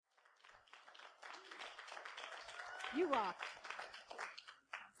You rock.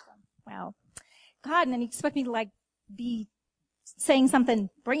 Wow. God, and then you expect me to be saying something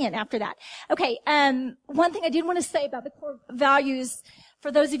brilliant after that. Okay, one thing I did want to say about the core values,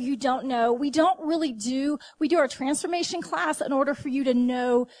 for those of you who don't know, we do our transformation class in order for you to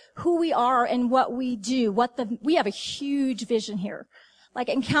know who we are and what we do, we have a huge vision here.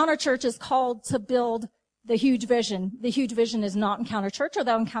 Encounter Church is called to build the huge vision. The huge vision is not Encounter Church,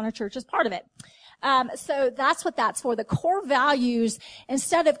 although Encounter Church is part of it. So that's what that's for. The core values,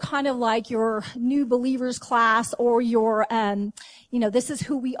 instead of kind of like your new believers class or your, this is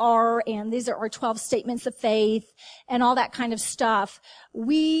who we are and these are our 12 statements of faith and all that kind of stuff.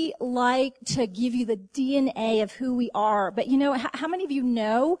 We like to give you the DNA of who we are. But how many of you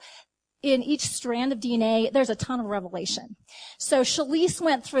know in each strand of DNA, there's a ton of revelation. So Shalise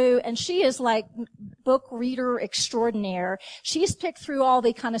went through, and she is book reader extraordinaire. She's picked through all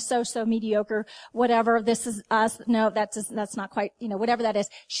the kind of so-so mediocre, whatever, this is us, no, that's not quite, whatever that is.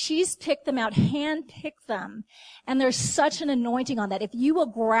 She's picked them out, hand-picked them. And there's such an anointing on that. If you will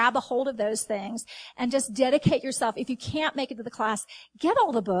grab a hold of those things and just dedicate yourself, if you can't make it to the class, get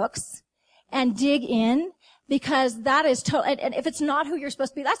all the books and dig in. Because that is and if it's not who you're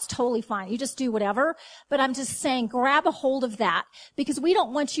supposed to be, that's totally fine. You just do whatever. But I'm just saying, grab a hold of that. Because we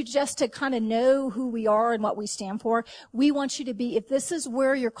don't want you just to kind of know who we are and what we stand for. We want you to be, if this is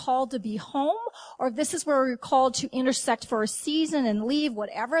where you're called to be home, or if this is where you're called to intersect for a season and leave,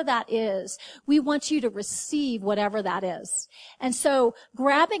 whatever that is, we want you to receive whatever that is. And so,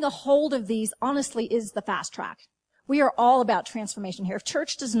 grabbing a hold of these, honestly, is the fast track. We are all about transformation here. If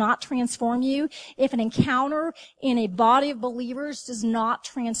church does not transform you, if an encounter in a body of believers does not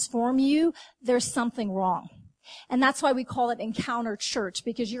transform you, there's something wrong. And that's why we call it Encounter Church,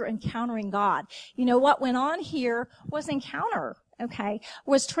 because you're encountering God. What went on here was encounter, okay?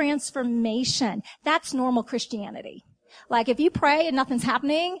 Was transformation. That's normal Christianity. If you pray and nothing's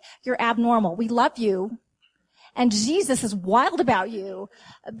happening, you're abnormal. We love you. And Jesus is wild about you,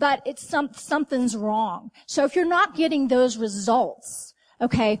 but something's wrong. So if you're not getting those results,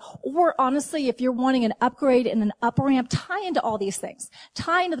 okay, or honestly, if you're wanting an upgrade and an up ramp, tie into all these things.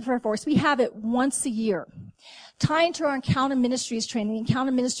 Tie into the prayer force. We have it once a year. Tie into our Encounter Ministries training. The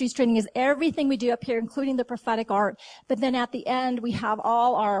Encounter Ministries training is everything we do up here, including the prophetic art. But then at the end, we have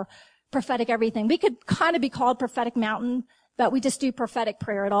all our prophetic everything. We could kind of be called Prophetic Mountain, but we just do prophetic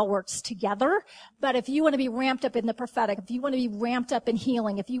prayer. It all works together. But if you want to be ramped up in the prophetic, if you want to be ramped up in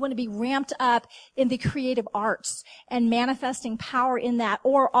healing, if you want to be ramped up in the creative arts and manifesting power in that,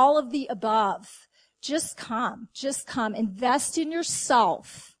 or all of the above, just come. Invest in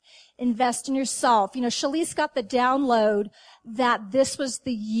yourself. Shalise got the download that this was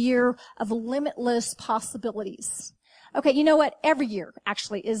the year of limitless possibilities. Okay, you know what? Every year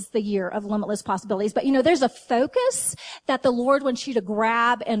actually is the year of limitless possibilities. But there's a focus that the Lord wants you to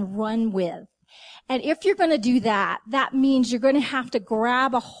grab and run with. And if you're going to do that, that means you're going to have to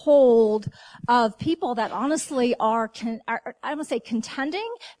grab a hold of people that honestly are I don't want to say contending,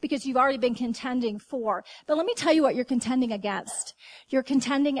 because you've already been contending for. But let me tell you what you're contending against. You're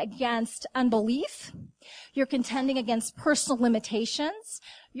contending against unbelief. You're contending against personal limitations.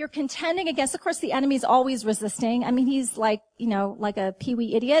 You're contending against, of course, the enemy's always resisting. I mean, he's like a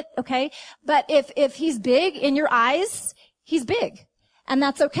peewee idiot, okay? But if he's big in your eyes, he's big. And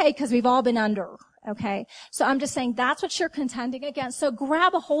that's okay, because we've all been under, okay? So I'm just saying that's what you're contending against. So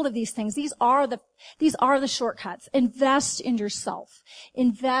grab a hold of these things. These are the shortcuts. Invest in yourself.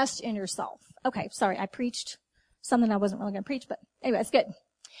 Okay, sorry, I preached something I wasn't really going to preach, but anyway, it's good.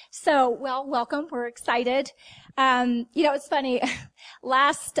 So, welcome. We're excited. It's funny.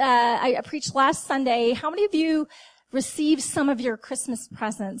 I preached last Sunday. How many of you received some of your Christmas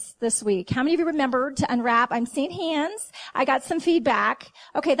presents this week? How many of you remembered to unwrap? I'm seeing hands. I got some feedback.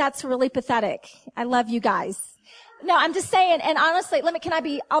 Okay, that's really pathetic. I love you guys. No, I'm just saying, and honestly,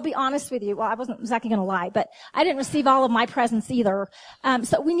 I'll be honest with you. Well, I wasn't exactly going to lie, but I didn't receive all of my presents either.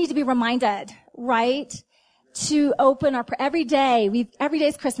 So we need to be reminded, right? To open every day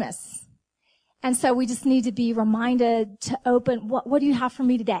is Christmas. And so we just need to be reminded to open, what do you have for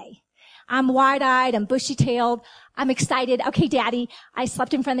me today? I'm wide-eyed, I'm bushy-tailed, I'm excited. Okay, Daddy, I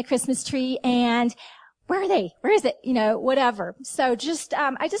slept in front of the Christmas tree, and where are they? Where is it? Whatever. So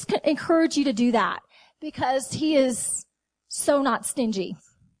I just encourage you to do that, because he is so not stingy.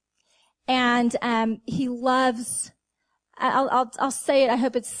 And, he loves, I'll say it, I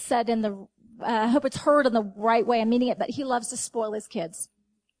hope it's said I hope it's heard in the right way. I'm meaning it, but he loves to spoil his kids.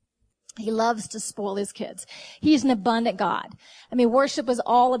 He loves to spoil his kids. He's an abundant God. I mean, worship was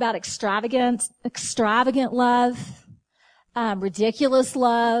all about extravagant love, ridiculous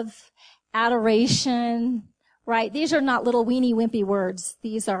love, adoration, right? These are not little weeny wimpy words.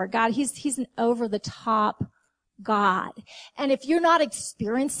 These are God. He's an over the top God. And if you're not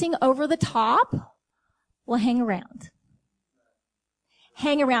experiencing over the top, well, hang around.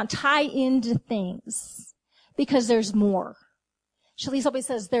 Hang around. Tie into things because there's more. Shalice always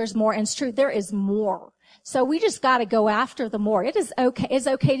says there's more, and it's true. There is more. So we just got to go after the more. It is okay. It's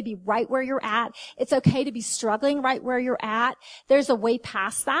okay to be right where you're at. It's okay to be struggling right where you're at. There's a way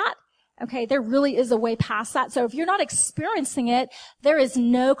past that. Okay, there really is a way past that. So if you're not experiencing it, there is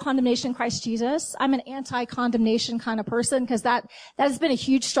no condemnation in Christ Jesus. I'm an anti-condemnation kind of person because that has been a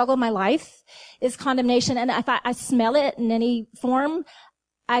huge struggle in my life, is condemnation. And if I smell it in any form,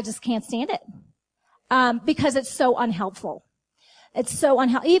 I just can't stand it. Because it's so unhelpful. It's so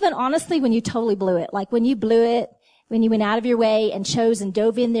unhelpful. Even honestly, when you totally blew it, like when you blew it, when you went out of your way and chose and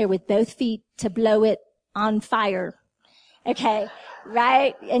dove in there with both feet to blow it on fire. Okay.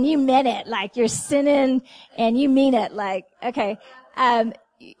 Right? And you meant it, like you're sinning and you mean it, like, okay.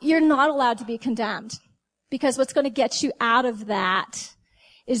 You're not allowed to be condemned because what's going to get you out of that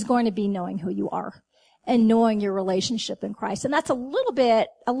is going to be knowing who you are and knowing your relationship in Christ. And that's a little bit,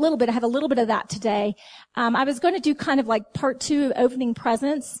 I have a little bit of that today. I was going to do kind of like part 2 of opening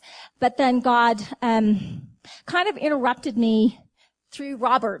presents, but then God, kind of interrupted me through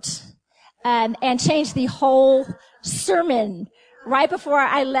Robert, and changed the whole sermon right before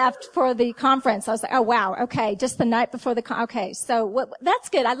I left for the conference. I was like, oh wow, okay, just the night before okay. So that's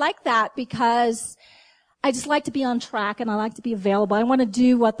good. I like that because I just like to be on track and I like to be available. I want to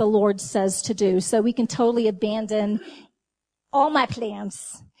do what the Lord says to do so we can totally abandon all my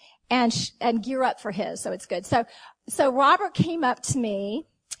plans and gear up for His. So it's good. So Robert came up to me.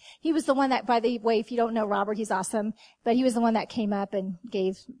 He was the one that, by the way, if you don't know Robert, he's awesome, but he was the one that came up and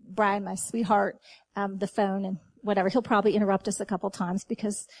gave Brian, my sweetheart, the phone and whatever. He'll probably interrupt us a couple times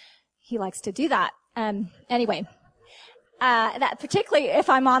because he likes to do that. Anyway, that particularly if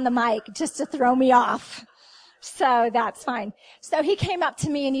I'm on the mic, just to throw me off. So that's fine. So he came up to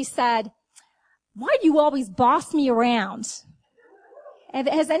me and he said, why do you always boss me around? And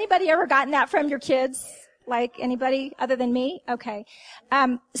has anybody ever gotten that from your kids? Like anybody other than me? Okay.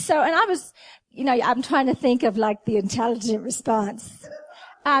 And I was, I'm trying to think of like the intelligent response.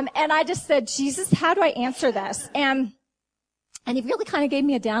 And I just said, Jesus, how do I answer this? And he really kind of gave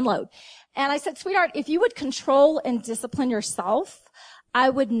me a download. And I said, sweetheart, if you would control and discipline yourself, I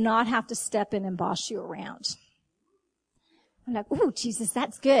would not have to step in and boss you around. I'm like, ooh, Jesus,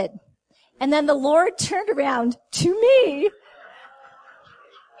 that's good. And then the Lord turned around to me,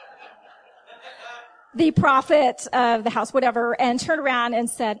 the prophet of the house, whatever, and turned around and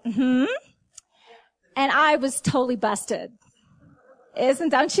said, And I was totally busted.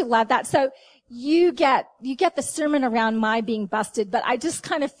 Don't you love that? So you get the sermon around my being busted, but I just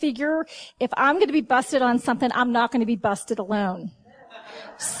kind of figure if I'm going to be busted on something, I'm not going to be busted alone.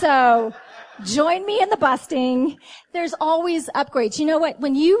 So join me in the busting. There's always upgrades. You know what?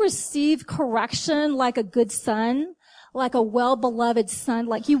 When you receive correction like a good son, like a well-beloved son,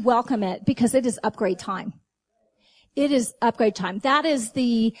 like you welcome it because it is upgrade time. It is upgrade time. That is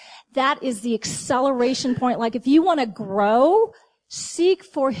the acceleration point. Like if you want to grow, seek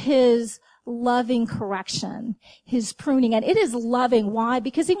for His loving correction, His pruning. And it is loving. Why?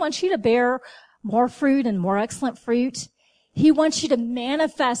 Because He wants you to bear more fruit and more excellent fruit. He wants you to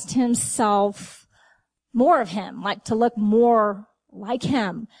manifest Himself, more of Him, like to look more like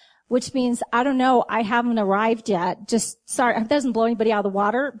Him, which means, I don't know, I haven't arrived yet. Just, sorry, it doesn't blow anybody out of the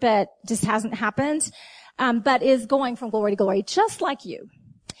water, but just hasn't happened. But is going from glory to glory, just like you.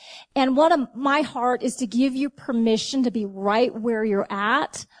 And one of my heart is to give you permission to be right where you're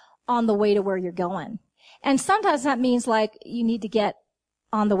at on the way to where you're going. And sometimes that means like you need to get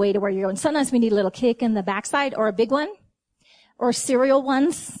on the way to where you're going. Sometimes we need a little kick in the backside or a big one or serial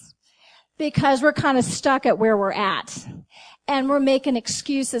ones because we're kind of stuck at where we're at. And we're making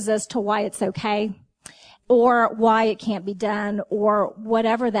excuses as to why it's okay or why it can't be done or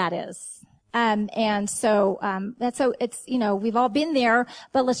whatever that is. It's, we've all been there,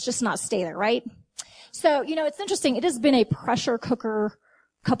 but let's just not stay there, right? So, it's interesting. It has been a pressure cooker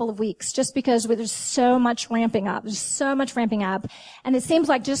couple of weeks just because there's so much ramping up. There's so much ramping up. And it seems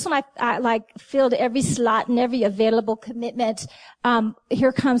like just when I filled every slot and every available commitment,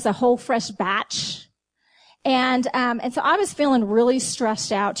 here comes a whole fresh batch. And so I was feeling really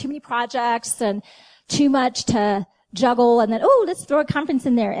stressed out, too many projects and too much to juggle, and then, let's throw a conference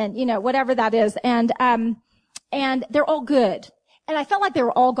in there, and, whatever that is. And they're all good. And I felt like they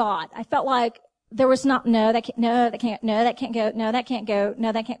were all God. I felt like there was that can't go,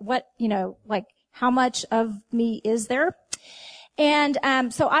 what, like, how much of me is there? And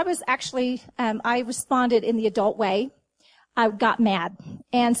so I was actually, I responded in the adult way. I got mad.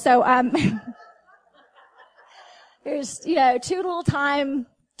 And so there's, too little time,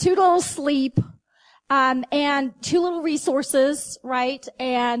 too little sleep, and too little resources, right?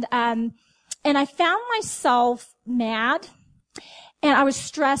 And I found myself mad, and I was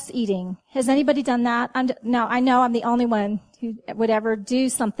stress eating. Has anybody done that? No, I know I'm the only one who would ever do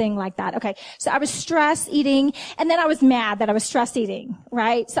something like that. Okay. So I was stress eating, and then I was mad that I was stress eating,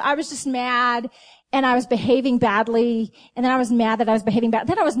 right? So I was just mad, and I was behaving badly, and then I was mad that I was behaving bad.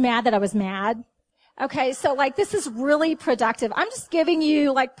 Then I was mad that I was mad. Okay. So this is really productive. I'm just giving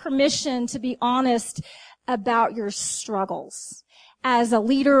you permission to be honest about your struggles. As a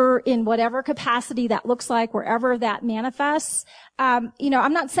leader in whatever capacity that looks like, wherever that manifests, I'm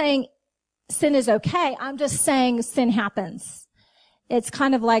not saying sin is okay. I'm just saying sin happens. It's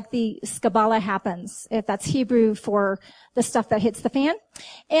kind of like the skabala happens, if that's Hebrew for the stuff that hits the fan.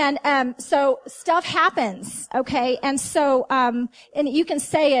 And so stuff happens, okay? And so and you can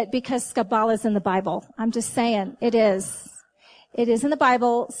say it because skabala is in the Bible. I'm just saying it is. It is in the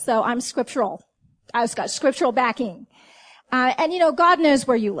Bible, so I'm scriptural. I've got scriptural backing. And God knows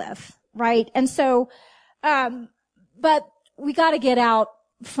where you live, right? And so, but we got to get out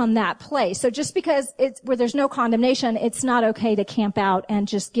from that place. So just because it's where there's no condemnation, it's not okay to camp out and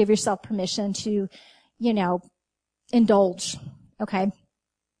just give yourself permission to, indulge. Okay.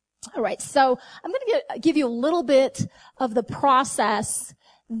 All right. So I'm going to give you a little bit of the process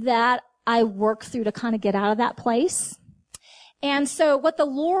that I work through to kind of get out of that place. And so what the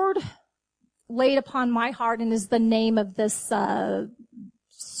Lord laid upon my heart, and is the name of this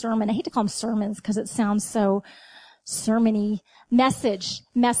sermon. I hate to call them sermons because it sounds so sermon-y. Message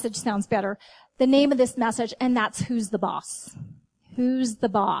sounds better. The name of this message, and that's Who's the Boss? Who's the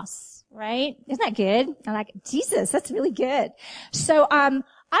boss? Right? Isn't that good? I'm like, Jesus, that's really good. So I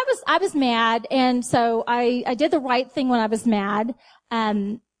was mad, and so I did the right thing when I was mad.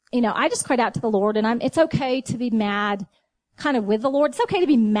 I just cried out to the Lord, and it's okay to be mad kind of with the Lord. It's okay to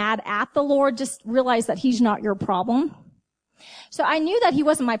be mad at the Lord. Just realize that He's not your problem. So I knew that He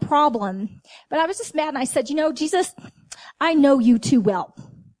wasn't my problem, but I was just mad, and I said, Jesus, I know you too well.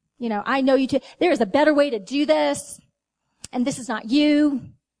 I know you too. There is a better way to do this, and this is not you,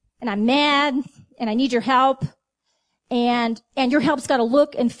 and I'm mad, and I need your help, and your help's got to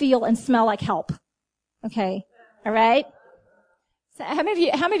look and feel and smell like help. Okay. All right. So how many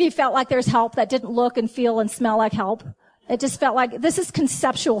of you felt like there's help that didn't look and feel and smell like help? It just felt like this is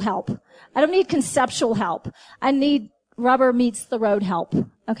conceptual help. I don't need conceptual help. I need rubber meets the road help.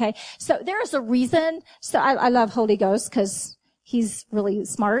 Okay. So there is a reason. So I love Holy Ghost because He's really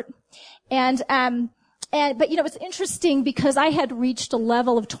smart. But it's interesting because I had reached a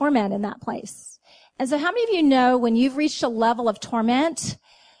level of torment in that place. And so how many of you know when you've reached a level of torment,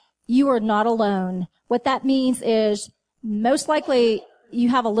 you are not alone? What that means is most likely you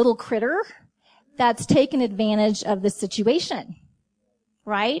have a little critter that's taken advantage of the situation,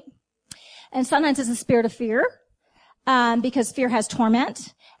 right? And sometimes it's a spirit of fear, because fear has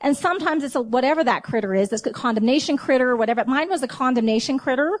torment. And sometimes it's whatever that critter is. It's a condemnation critter or whatever. Mine was a condemnation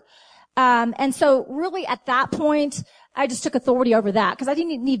critter. And so really at that point, I just took authority over that because I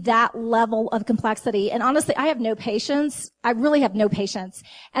didn't need that level of complexity. And honestly, I have no patience. I really have no patience.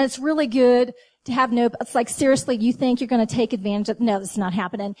 And it's really good to have it's like, seriously, you think you're going to take advantage of, no, this is not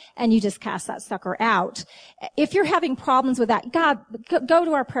happening. And you just cast that sucker out. If you're having problems with that, go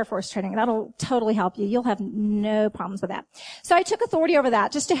to our prayer force training. That'll totally help you. You'll have no problems with that. So I took authority over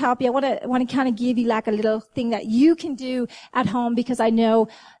that just to help you. I want to kind of give you like a little thing that you can do at home because I know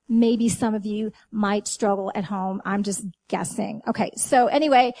maybe some of you might struggle at home. I'm just guessing. Okay. So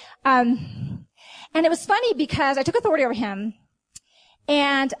anyway, and it was funny because I took authority over him.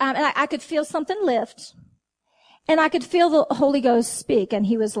 And I could feel something lift, and I could feel the Holy Ghost speak. And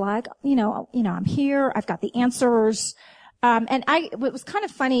He was like, I'm here. I've got the answers. It was kind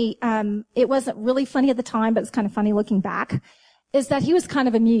of funny. It wasn't really funny at the time, but it's kind of funny looking back, is that He was kind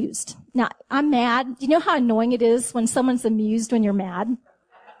of amused. Now, I'm mad. Do you know how annoying it is when someone's amused when you're mad?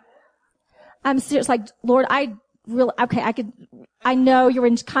 I'm serious. Like, Lord, I know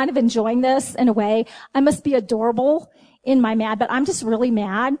you're kind of enjoying this in a way. I must be adorable in my mad, but I'm just really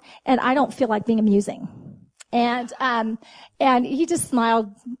mad and I don't feel like being amusing. And He just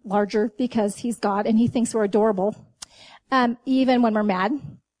smiled larger because He's God and He thinks we're adorable, even when we're mad.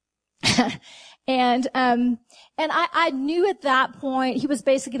 And I knew at that point, He was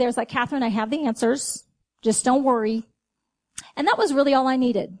basically there. It's like, Catherine, I have the answers. Just don't worry. And that was really all I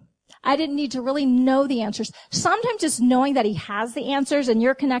needed. I didn't need to really know the answers. Sometimes just knowing that he has the answers and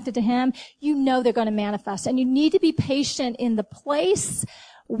you're connected to him, you know they're going to manifest. And you need to be patient in the place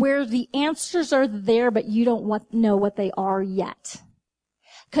where the answers are there, but you don't know what they are yet.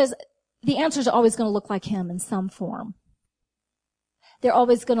 Because the answers are always going to look like him in some form. They're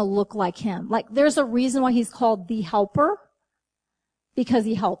always going to look like him. Like, there's a reason why he's called the helper, because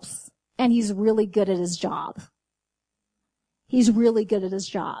he helps. And he's really good at his job. He's really good at his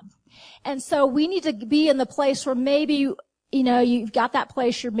job. And so we need to be in the place where maybe, you've got that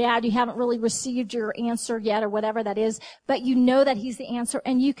place, you're mad, you haven't really received your answer yet or whatever that is, but you know that he's the answer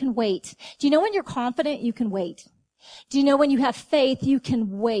and you can wait. Do you know when you're confident, you can wait? Do you know when you have faith, you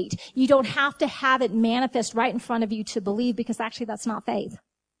can wait? You don't have to have it manifest right in front of you to believe, because actually that's not faith.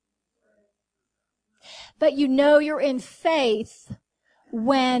 But you know you're in faith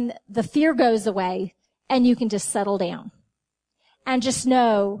when the fear goes away and you can just settle down and just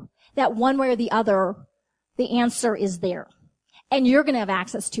know that one way or the other, the answer is there. And you're going to have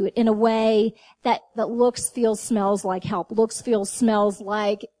access to it in a way that looks, feels, smells like help, looks, feels, smells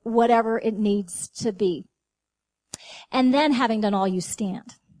like whatever it needs to be. And then, having done all, you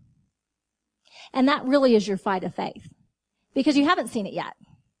stand. And that really is your fight of faith, because you haven't seen it yet.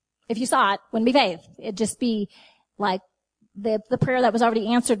 If you saw it, wouldn't be faith. It'd just be like the prayer that was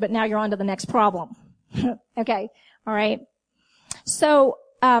already answered, but now you're on to the next problem. Okay. All right. So,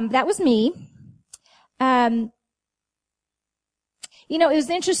 that was me. It was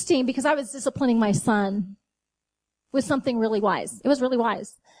interesting because I was disciplining my son with something really wise. It was really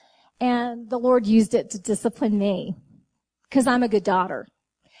wise. And the Lord used it to discipline me because I'm a good daughter.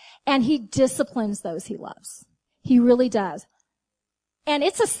 And he disciplines those he loves. He really does. And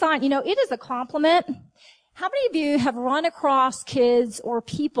it's a sign, it is a compliment. How many of you have run across kids or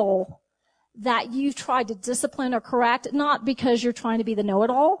people that you've tried to discipline or correct, not because you're trying to be the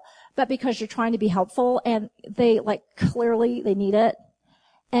know-it-all, but because you're trying to be helpful, and they, clearly they need it,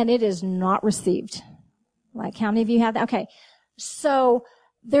 and it is not received? Like, how many of you have that? Okay. So,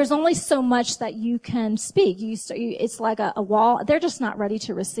 there's only so much that you can speak. It's like a wall. They're just not ready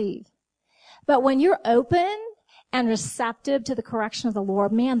to receive. But when you're open and receptive to the correction of the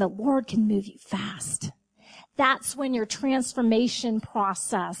Lord, man, the Lord can move you fast. That's when your transformation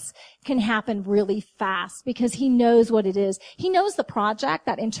process can happen really fast, because he knows what it is. He knows the project,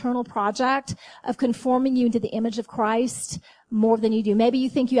 that internal project of conforming you into the image of Christ more than you do. Maybe you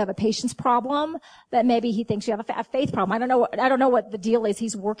think you have a patience problem, but maybe he thinks you have a faith problem. I don't know what the deal is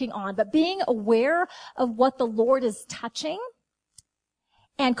he's working on, but being aware of what the Lord is touching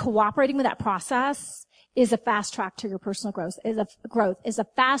and cooperating with that process is a fast track to your personal growth, is a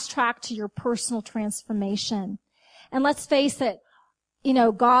fast track to your personal transformation. And let's face it,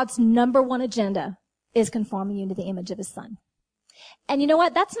 God's number one agenda is conforming you into the image of his son. And you know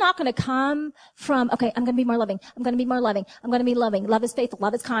what? That's not going to come from, okay, I'm going to be more loving. I'm going to be more loving. I'm going to be loving. Love is faithful.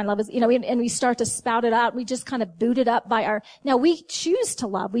 Love is kind. Love is, and we start to spout it out. We just kind of boot it up now we choose to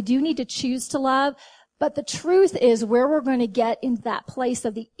love. We do need to choose to love. But the truth is, where we're going to get into that place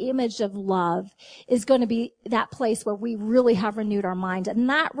of the image of love is going to be that place where we really have renewed our mind. And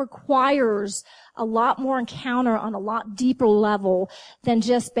that requires a lot more encounter on a lot deeper level than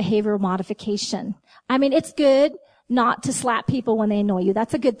just behavioral modification. I mean, it's good not to slap people when they annoy you.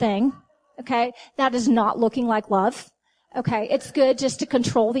 That's a good thing. Okay? That is not looking like love. Okay, it's good just to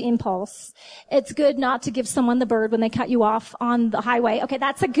control the impulse. It's good not to give someone the bird when they cut you off on the highway. Okay,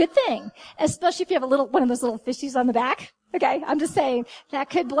 that's a good thing. Especially if you have one of those little fishies on the back. Okay, I'm just saying, that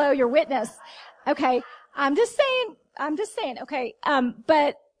could blow your witness. Okay, I'm just saying, okay,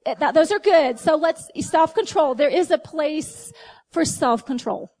 but those are good. So let's, self-control. There is a place for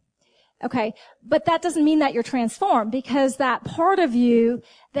self-control. Okay, but that doesn't mean that you're transformed, because that part of you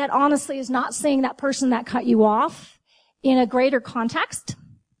that honestly is not seeing that person that cut you off in a greater context,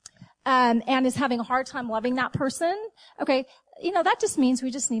 and is having a hard time loving that person. Okay, that just means we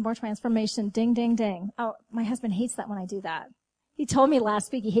just need more transformation. Ding, ding, ding. Oh, my husband hates that when I do that. He told me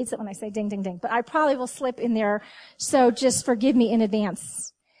last week he hates it when I say ding, ding, ding, but I probably will slip in there, so just forgive me in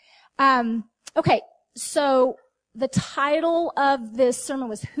advance. Okay, so the title of this sermon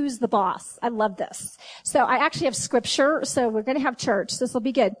was Who's the Boss? I love this. So I actually have scripture, so we're going to have church. This will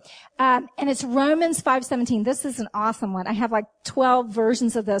be good. And it's Romans 5:17. This is an awesome one. I have 12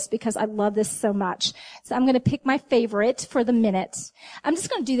 versions of this because I love this so much. So I'm going to pick my favorite for the minute. I'm just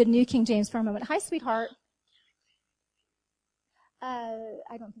going to do the New King James for a moment. Hi, sweetheart.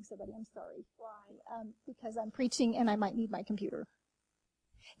 I don't think so, buddy. I'm sorry. Why? Because I'm preaching and I might need my computer.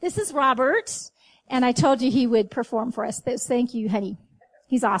 This is Robert, and I told you he would perform for us. Thank you, honey.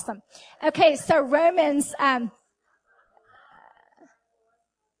 He's awesome. Okay, so Romans,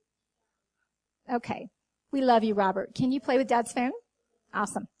 Okay. We love you, Robert. Can you play with Dad's phone?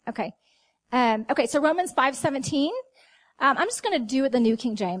 Awesome. Okay. Okay, so Romans 5:17. I'm just going to do it the New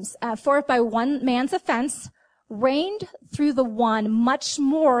King James. For if by one man's offense reigned through the one, much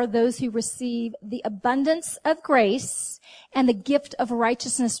more those who receive the abundance of grace and the gift of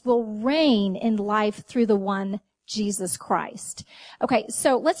righteousness will reign in life through the one, Jesus Christ. Okay,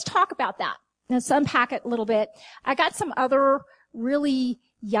 so let's talk about that. Let's unpack it a little bit. I got some other really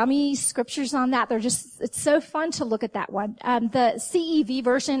yummy scriptures on that. It's so fun to look at that one. The CEV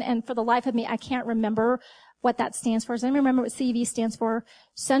version, and for the life of me, I can't remember what that stands for. Does anyone remember what CEV stands for?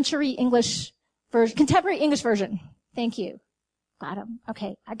 Century English Version, Contemporary English Version. Thank you. Got him.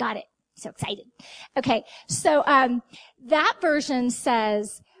 Okay, I got it. So excited. Okay, so that version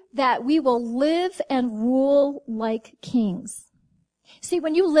says that we will live and rule like kings. See,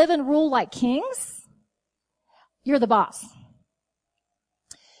 when you live and rule like kings, you're the boss.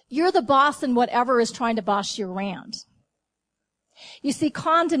 You're the boss in whatever is trying to boss you around. You see,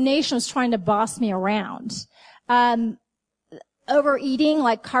 condemnation was trying to boss me around. Overeating,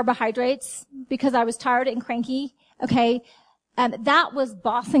 like carbohydrates, because I was tired and cranky, okay, that was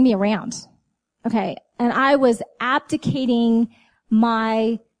bossing me around, okay, and I was abdicating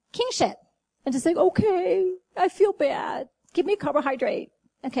my kingship and just saying, okay, I feel bad, give me a carbohydrate,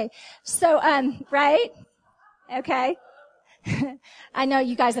 okay, so, right, okay, I know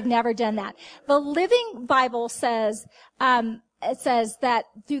you guys have never done that. The Living Bible says, it says that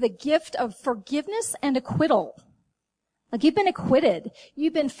through the gift of forgiveness and acquittal, like you've been acquitted.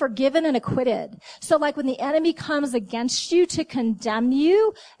 You've been forgiven and acquitted. So like when the enemy comes against you to condemn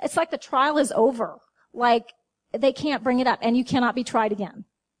you, it's like the trial is over. Like they can't bring it up and you cannot be tried again.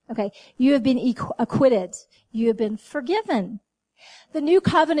 Okay. You have been acquitted. You have been forgiven. The new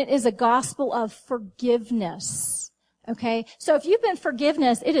covenant is a gospel of forgiveness. Okay. So if you've been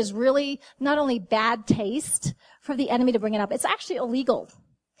forgiveness, it is really not only bad taste for the enemy to bring it up. It's actually illegal.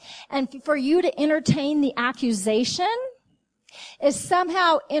 And for you to entertain the accusation is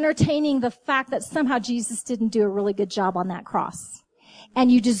somehow entertaining the fact that somehow Jesus didn't do a really good job on that cross.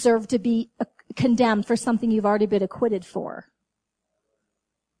 And you deserve to be condemned for something you've already been acquitted for.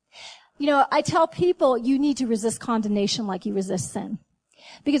 You know, I tell people you need to resist condemnation like you resist sin.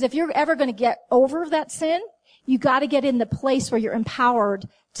 Because if you're ever going to get over that sin, you got to get in the place where you're empowered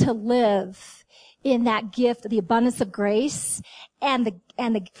to live in that gift, the abundance of grace and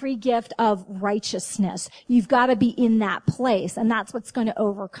the free gift of righteousness. You've got to be in that place, and that's what's going to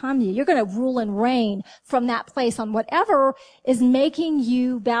overcome you. You're going to rule and reign from that place on whatever is making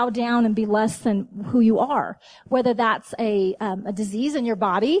you bow down and be less than who you are. Whether that's a disease in your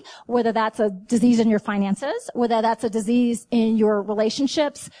body, whether that's a disease in your finances, whether that's a disease in your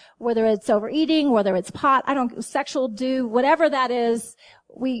relationships, whether it's overeating, whether it's pot, sexual whatever that is.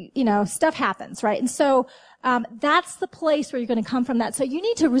 Stuff happens, right? And so, that's the place where you're going to come from that. So you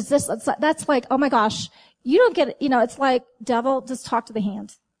need to resist. That's like, oh my gosh, you don't get it. It's like, devil, just talk to the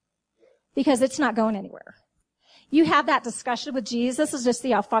hand. Because it's not going anywhere. You have that discussion with Jesus is just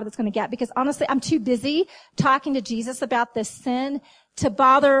see how far that's going to get. Because honestly, I'm too busy talking to Jesus about this sin to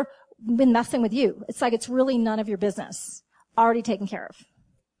bother with messing with you. It's like it's really none of your business. Already taken care of.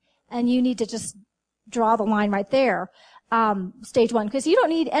 And you need to just draw the line right there. Stage one, because you don't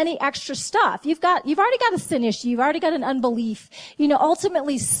need any extra stuff. You've already got a sin issue. You've already got an unbelief.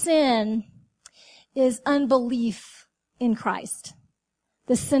 Ultimately sin is unbelief in Christ.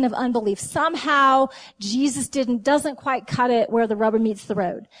 The sin of unbelief. Somehow Jesus doesn't quite cut it where the rubber meets the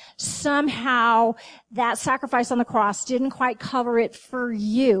road. Somehow that sacrifice on the cross didn't quite cover it for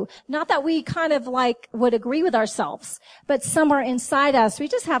you. Not that we kind of like would agree with ourselves, but somewhere inside us we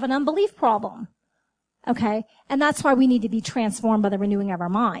just have an unbelief problem. Okay? And that's why we need to be transformed by the renewing of our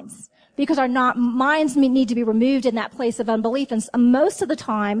minds. Because our minds need to be removed in that place of unbelief. And most of the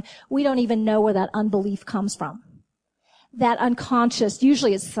time, we don't even know where that unbelief comes from. That unconscious,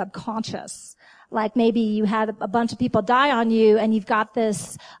 usually it's subconscious. Like maybe you had a bunch of people die on you and you've got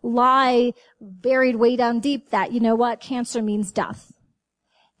this lie buried way down deep that, cancer means death.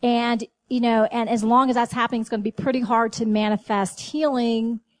 And, and as long as that's happening, it's going to be pretty hard to manifest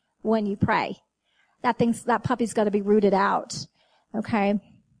healing when you pray. That puppy's got to be rooted out. Okay.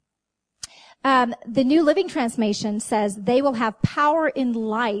 The New Living Translation says they will have power in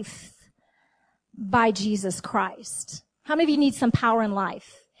life by Jesus Christ. How many of you need some power in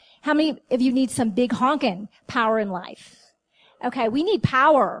life? How many of you need some big honkin' power in life? Okay. We need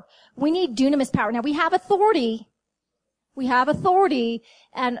power. We need dunamis power. Now we have authority. We have authority,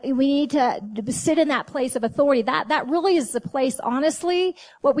 and we need to sit in that place of authority. That really is the place, honestly,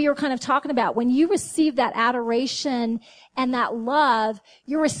 what we were kind of talking about. When you receive that adoration and that love,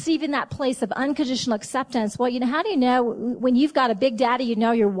 you're receiving that place of unconditional acceptance. Well, how do you know when you've got a big daddy,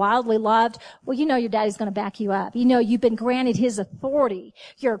 you're wildly loved? Well, your daddy's going to back you up. You've been granted his authority.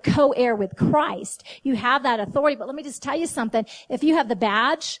 You're a co-heir with Christ. You have that authority. But let me just tell you something. If you have the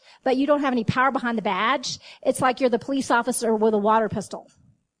badge, but you don't have any power behind the badge, it's like you're the police officer with a water pistol.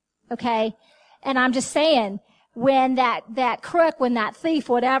 Okay? And I'm just saying, when that crook, when that thief,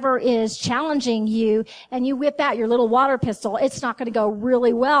 whatever is challenging you, and you whip out your little water pistol, it's not going to go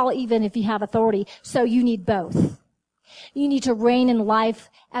really well, even if you have authority. So you need both. You need to reign in life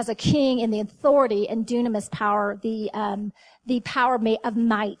as a king in the authority and dunamis power, the power of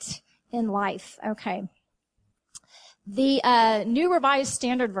might in life. Okay. The New Revised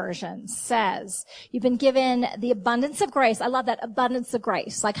Standard Version says you've been given the abundance of grace. I love that, abundance of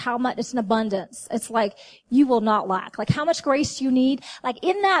grace. Like how much, it's an abundance. It's like you will not lack. Like how much grace do you need? Like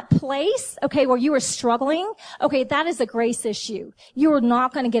in that place, okay, where you are struggling, okay, that is a grace issue. You are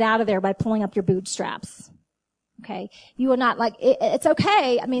not going to get out of there by pulling up your bootstraps. Okay. You are not it's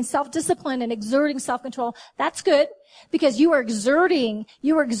okay. I mean, self-discipline and exerting self-control, that's good because you are exerting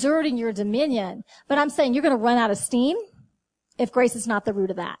your dominion. But I'm saying you're going to run out of steam if grace is not the root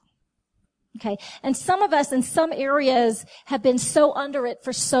of that. Okay. And some of us in some areas have been so under it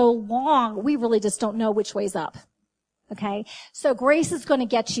for so long, we really just don't know which way's up. Okay. So grace is going to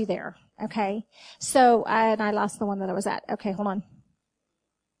get you there. Okay. So, and I lost the one that I was at. Okay. Hold on.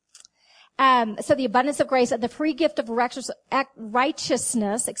 So the abundance of grace and the free gift of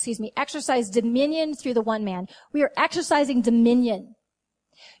righteousness, exercise dominion through the one man. We are exercising dominion.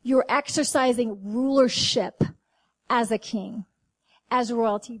 You're exercising rulership as a king, as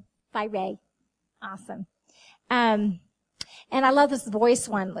royalty by Ray. Awesome. And I love this voice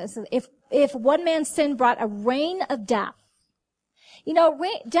one. Listen, if one man's sin brought a reign of death,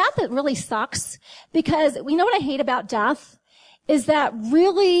 death, it really sucks because we know what I hate about death is that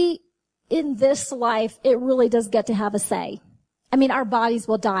really, in this life, it really does get to have a say. I mean, our bodies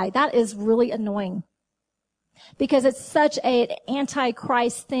will die. That is really annoying because it's such an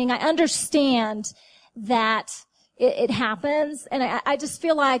anti-Christ thing. I understand that it happens, and I just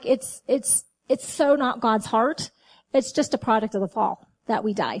feel like it's so not God's heart. It's just a product of the fall that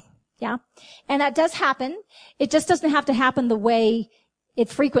we die. Yeah. And that does happen. It just doesn't have to happen the way it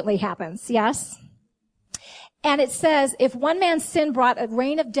frequently happens. Yes. And it says, if one man's sin brought a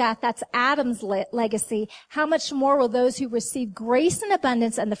reign of death, that's Adam's legacy, how much more will those who receive grace in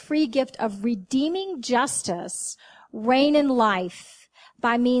abundance and the free gift of redeeming justice reign in life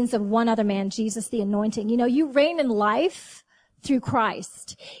by means of one other man, Jesus the anointing? You reign in life through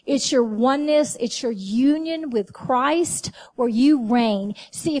Christ. It's your oneness, it's your union with Christ where you reign.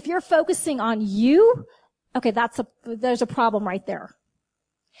 See, if you're focusing on you, okay, there's a problem right there.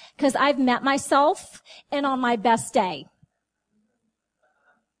 Because I've met myself, and on my best day,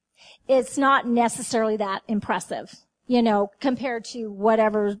 it's not necessarily that impressive, compared to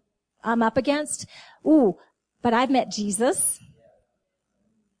whatever I'm up against. Ooh, but I've met Jesus.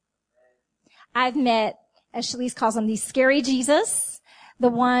 I've met, as Shalise calls him, the scary Jesus, the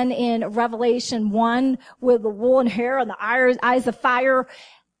one in Revelation 1 with the woolen hair and the eyes of fire.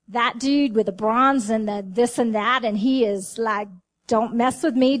 That dude with the bronze and the this and that, and he is like, don't mess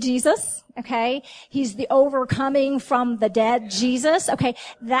with me, Jesus. Okay. He's the overcoming from the dead Jesus. Okay.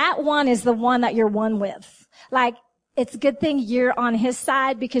 That one is the one that you're one with. Like, it's a good thing you're on his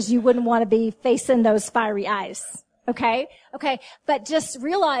side because you wouldn't want to be facing those fiery eyes. Okay. Okay. But just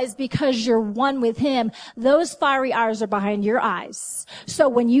realize because you're one with him, those fiery eyes are behind your eyes. So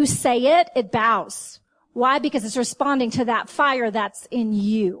when you say it, it bows. Why? Because it's responding to that fire that's in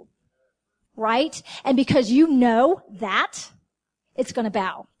you. Right? And because you know that, it's going to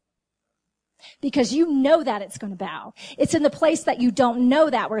bow. Because you know that it's going to bow. It's in the place that you don't know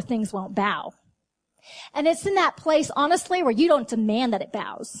that where things won't bow. And it's in that place, honestly, where you don't demand that it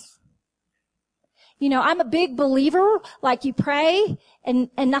bows. I'm a big believer, like you pray and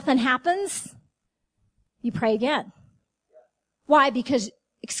nothing happens. You pray again. Why? Because,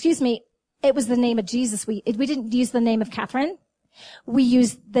 it was the name of Jesus. We didn't use the name of Catherine. We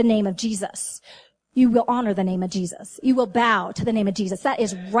used the name of Jesus. You will honor the name of Jesus. You will bow to the name of Jesus. That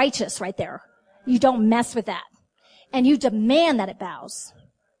is righteous right there. You don't mess with that. And you demand that it bows.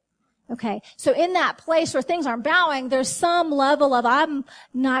 Okay. So in that place where things aren't bowing, there's some level of I'm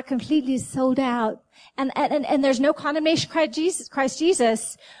not completely sold out. And there's no condemnation Christ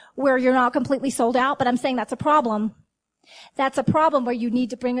Jesus where you're not completely sold out, but I'm saying that's a problem. That's a problem where you need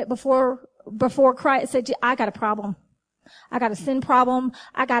to bring it before Christ. Say, I got a problem. I got a sin problem.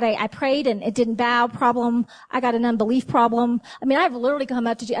 I prayed and it didn't bow problem. I got an unbelief problem. I mean, I've literally come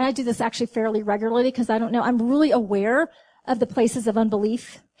up to you, and I do this actually fairly regularly because I don't know. I'm really aware of the places of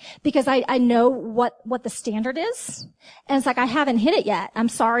unbelief because I know what the standard is. And it's like, I haven't hit it yet. I'm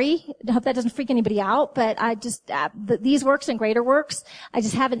sorry. I hope that doesn't freak anybody out, but I just, these works and greater works, I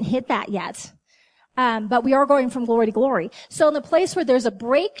just haven't hit that yet. But we are going from glory to glory. So in the place where there's a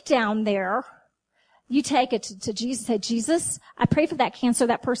breakdown there, you take it to Jesus, say, Jesus, I pray for that cancer,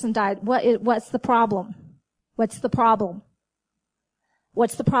 that person died. What's the problem? What's the problem?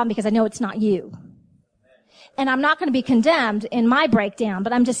 What's the problem? Because I know it's not you. And I'm not going to be condemned in my breakdown,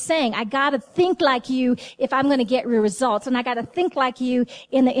 but I'm just saying I got to think like you if I'm going to get real results. And I got to think like you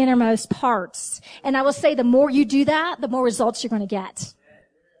in the innermost parts. And I will say the more you do that, the more results you're going to get.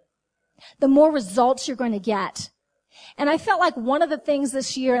 The more results you're going to get. And I felt like one of the things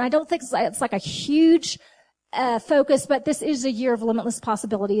this year, and I don't think it's like a huge focus, but this is a year of limitless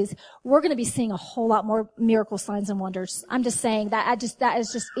possibilities. We're going to be seeing a whole lot more miracle signs and wonders. I'm just saying that that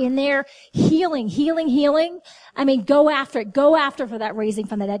is just in there. Healing. I mean, go after it. Go after for that raising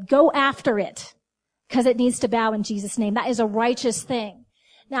from the dead. Go after it. Because it needs to bow in Jesus' name. That is a righteous thing.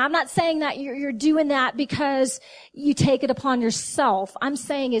 Now, I'm not saying that you're doing that because you take it upon yourself. I'm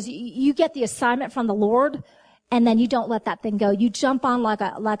saying is you get the assignment from the Lord, and then you don't let that thing go. You jump on like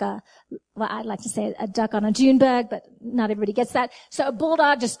well, I'd like to say a duck on a June bug, but not everybody gets that. So a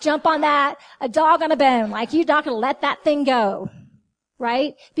bulldog, just jump on that. A dog on a bone. Like, you're not going to let that thing go.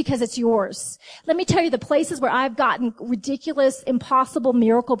 Right? Because it's yours. Let me tell you, the places where I've gotten ridiculous, impossible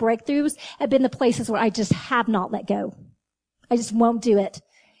miracle breakthroughs have been the places where I just have not let go. I just won't do it.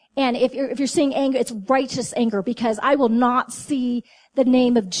 And if you're seeing anger, it's righteous anger, because I will not see the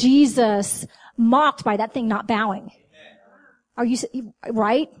name of Jesus mocked by that thing not bowing. Are you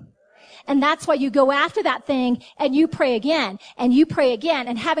right? And that's why you go after that thing and you pray again and you pray again,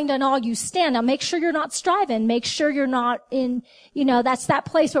 and having done all, you stand. Now make sure you're not striving. Make sure you're not in, that's that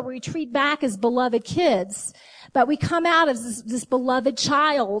place where we retreat back as beloved kids. But we come out as this beloved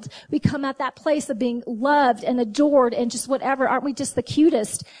child. We come out that place of being loved and adored and just whatever. Aren't we just the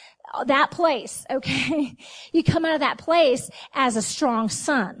cutest? That place, okay? You come out of that place as a strong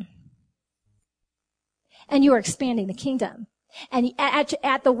son. And you are expanding the kingdom. And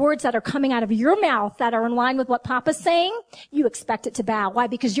at the words that are coming out of your mouth that are in line with what Papa's saying, you expect it to bow. Why?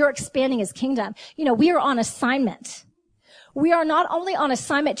 Because you're expanding his kingdom. We are on assignment. We are not only on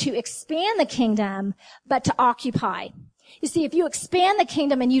assignment to expand the kingdom, but to occupy. You see, if you expand the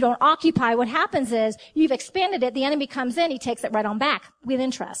kingdom and you don't occupy, what happens is you've expanded it, the enemy comes in, he takes it right on back with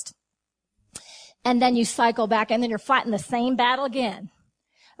interest. And then you cycle back, and then you're fighting the same battle again.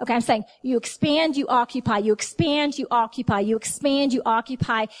 Okay, I'm saying you expand, you occupy, you expand, you occupy, you expand, you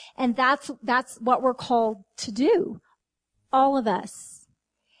occupy, and that's what we're called to do. All of us.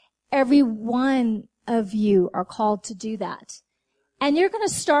 Every one of you are called to do that. And you're going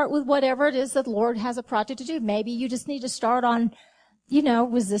to start with whatever it is that the Lord has a project to do. Maybe you just need to start on,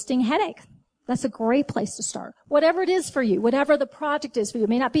 resisting headache. That's a great place to start. Whatever it is for you, whatever the project is for you. It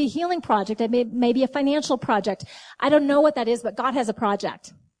may not be a healing project. It may be a financial project. I don't know what that is, but God has a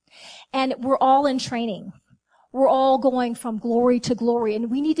project. And we're all in training. We're all going from glory to glory. And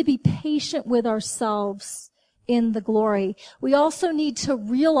we need to be patient with ourselves in the glory. We also need to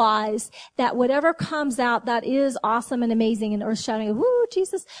realize that whatever comes out that is awesome and amazing and earth-shattering, woo,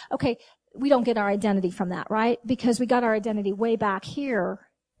 Jesus. Okay, we don't get our identity from that, right? Because we got our identity way back here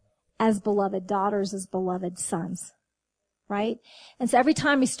as beloved daughters, as beloved sons, right? And so every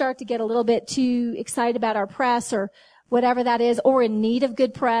time we start to get a little bit too excited about our press or whatever that is, or in need of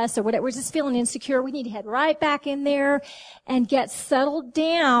good press or whatever, we're just feeling insecure, we need to head right back in there and get settled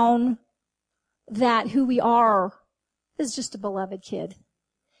down that who we are is just a beloved kid.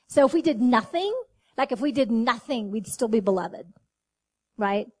 So if we did nothing, we'd still be beloved,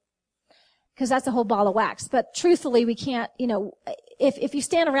 right? Because that's a whole ball of wax. But truthfully, we can't, if you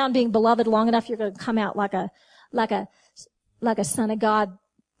stand around being beloved long enough, you're going to come out like a son of God,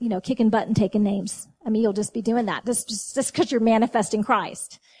 kicking butt and taking names. I mean, you'll just be doing that. Just because you're manifesting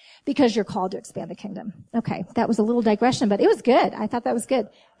Christ. Because you're called to expand the kingdom. Okay, that was a little digression, but it was good. I thought that was good.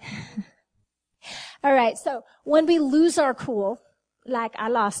 All right, so when we lose our cool, like I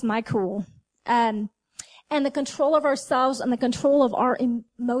lost my cool, and the control of ourselves and the control of our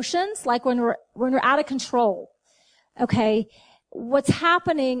emotions, like when we're out of control, okay, what's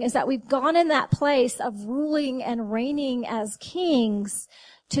happening is that we've gone in that place of ruling and reigning as kings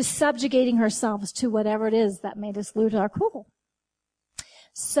to subjugating ourselves to whatever it is that made us lose our cool.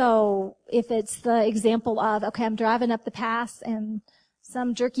 So if it's the example of, okay, I'm driving up the pass and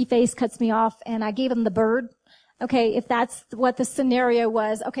some jerky face cuts me off and I gave him the bird, Okay, if that's what the scenario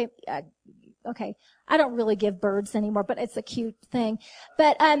was, okay, I don't really give birds anymore, but it's a cute thing.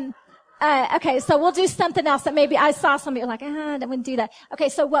 But, okay, so we'll do something else that maybe I saw somebody like, I wouldn't do that. Okay,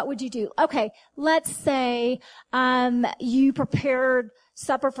 so what would you do? Okay, let's say, you prepared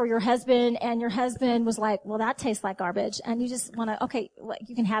supper for your husband and your husband was like, well, that tastes like garbage. And you just want to, okay, well,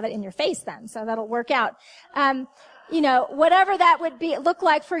 you can have it in your face then. So that'll work out. Whatever that would look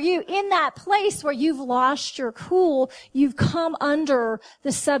like for you in that place where you've lost your cool, you've come under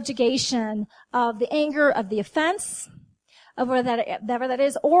the subjugation of the anger, of the offense, of whatever that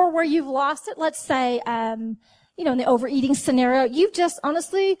is, or where you've lost it. Let's say, in the overeating scenario, you've just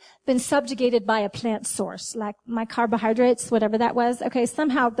honestly been subjugated by a plant source, like my carbohydrates, whatever that was. Okay,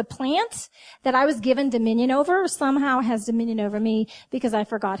 somehow the plant that I was given dominion over somehow has dominion over me because I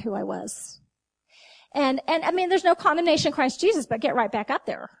forgot who I was. And I mean, there's no condemnation in Christ Jesus, but get right back up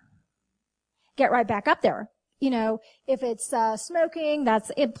there. Get right back up there. If it's smoking, that's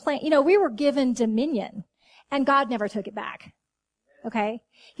implant. We were given dominion, and God never took it back. Okay?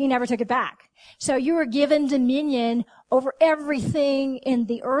 He never took it back. So you were given dominion over everything in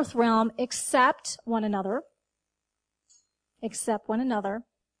the earth realm except one another. Except one another.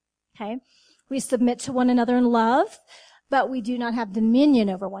 Okay? We submit to one another in love, but we do not have dominion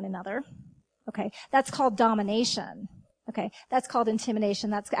over one another. Okay? That's called domination. Okay? That's called intimidation.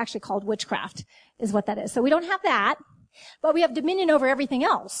 That's actually called witchcraft, is what that is. So we don't have that, but we have dominion over everything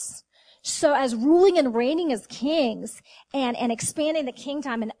else. So as ruling and reigning as kings and expanding the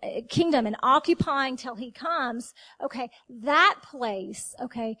kingdom and occupying till he comes, okay, that place,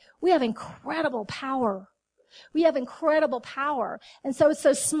 okay, we have incredible power. We have incredible power. And so it's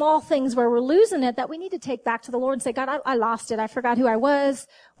those small things where we're losing it that we need to take back to the Lord and say, God, I lost it. I forgot who I was,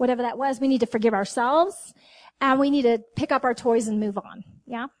 whatever that was. We need to forgive ourselves and we need to pick up our toys and move on.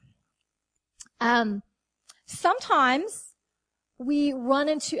 Yeah. Sometimes we run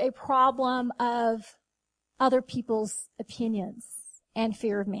into a problem of other people's opinions and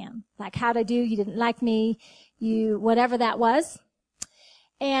fear of man. Like, how'd I do? You didn't like me. Whatever that was.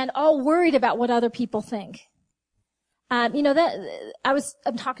 And all worried about what other people think. I'm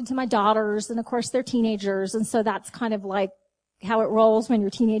talking to my daughters, and of course they're teenagers, and so that's kind of like how it rolls when you're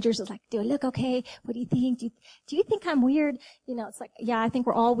teenagers. It's like, do I look okay? What do you think? Do you think I'm weird? It's like, yeah, I think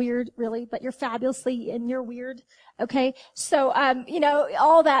we're all weird, really, but you're fabulously, and you're weird. Okay. So,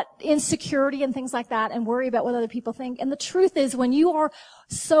 all that insecurity and things like that and worry about what other people think. And the truth is, when you are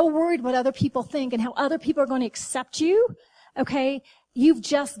so worried what other people think and how other people are going to accept you, okay, you've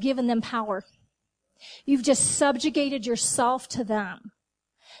just given them power. You've just subjugated yourself to them.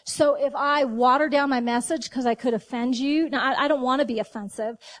 So if I water down my message because I could offend you, now I don't want to be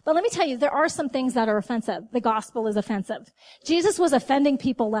offensive, but let me tell you, there are some things that are offensive. The gospel is offensive. Jesus was offending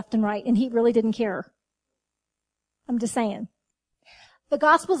people left and right, and he really didn't care. I'm just saying. The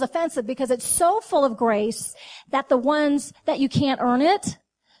gospel is offensive because it's so full of grace that the ones that you can't earn it,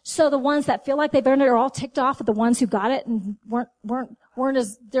 so the ones that feel like they've earned it are all ticked off at the ones who got it and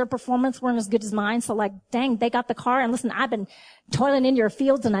their performance weren't as good as mine. So like, dang, they got the car, and listen, I've been toiling in your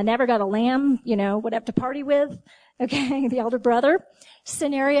fields and I never got a lamb, whatever to party with. Okay. The elder brother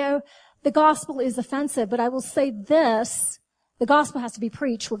scenario. The gospel is offensive, but I will say this, the gospel has to be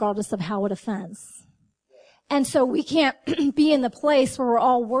preached regardless of how it offends. And so we can't be in the place where we're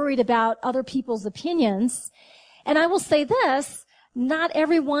all worried about other people's opinions. And I will say this, not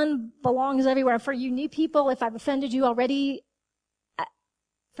everyone belongs everywhere. For you new people, if I've offended you already,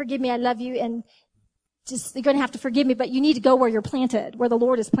 forgive me, I love you, and just, you're going to have to forgive me, but you need to go where you're planted, where the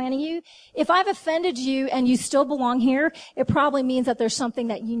Lord is planting you. If I've offended you and you still belong here, it probably means that there's something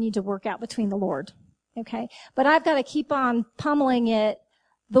that you need to work out between the Lord. Okay? But I've got to keep on pummeling it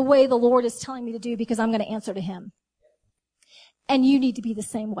the way the Lord is telling me to do because I'm going to answer to him. And you need to be the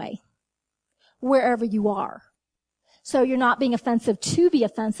same way, wherever you are. So you're not being offensive to be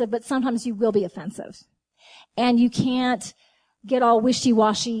offensive, but sometimes you will be offensive. And you can't get all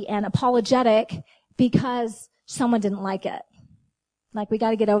wishy-washy and apologetic because someone didn't like it. Like, we got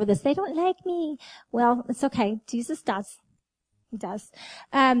to get over this. They don't like me. Well, it's okay. Jesus does. He does.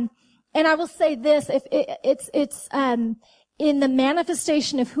 And I will say this, if it's in the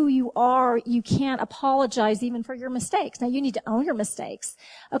manifestation of who you are, you can't apologize even for your mistakes. Now, you need to own your mistakes.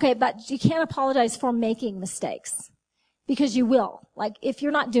 Okay, but you can't apologize for making mistakes. Because you will. Like, if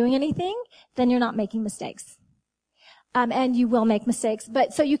you're not doing anything, then you're not making mistakes. And you will make mistakes.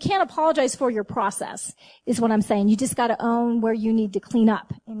 But, so you can't apologize for your process, is what I'm saying. You just gotta own where you need to clean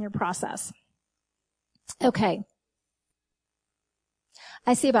up in your process. Okay.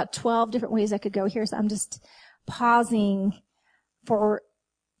 I see about 12 different ways I could go here, so I'm just pausing for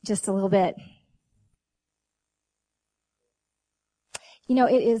just a little bit.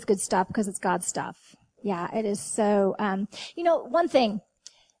 It is good stuff because it's God's stuff. Yeah, it is so,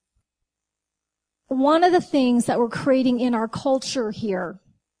 one of the things that we're creating in our culture here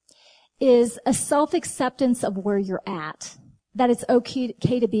is a self-acceptance of where you're at, that it's okay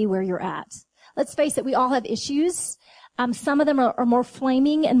to be where you're at. Let's face it, we all have issues. Some of them are more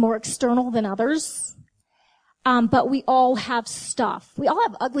flaming and more external than others. But we all have stuff. We all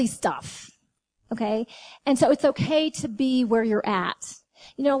have ugly stuff. Okay? And so it's okay to be where you're at.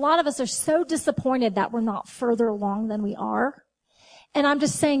 A lot of us are so disappointed that we're not further along than we are. And I'm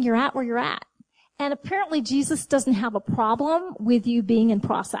just saying you're at where you're at. And apparently Jesus doesn't have a problem with you being in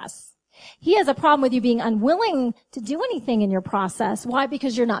process. He has a problem with you being unwilling to do anything in your process. Why?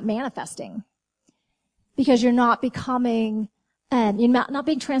 Because you're not manifesting. Because you're not becoming, you're not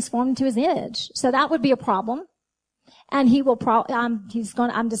being transformed into his image. So that would be a problem. And he will I'm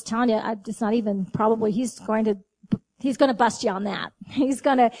just telling you, it's not even probably, he's going to bust you on that. He's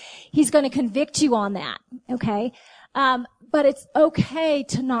going to convict you on that. Okay? But it's okay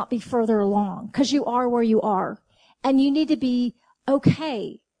to not be further along because you are where you are. And you need to be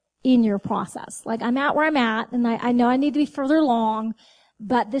okay in your process. Like, I'm at where I'm at, and I know I need to be further along,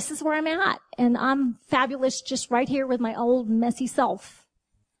 but this is where I'm at. And I'm fabulous just right here with my old messy self.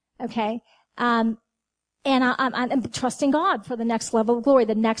 Okay? And I'm trusting God for the next level of glory,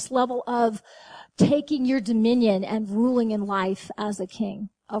 the next level of taking your dominion and ruling in life as a king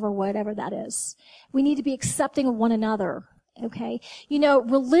over whatever that is. We need to be accepting of one another. Okay?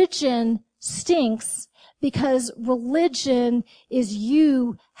 Religion stinks because religion is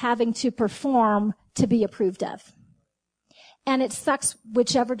you having to perform to be approved of. And it sucks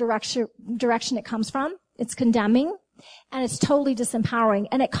whichever direction it comes from. It's condemning, and it's totally disempowering.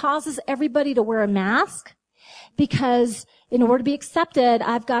 And it causes everybody to wear a mask because in order to be accepted,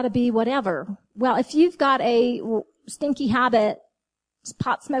 I've got to be whatever. Well, if you've got a stinky habit,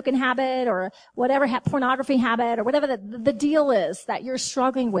 pot smoking habit or whatever, pornography habit or whatever the deal is that you're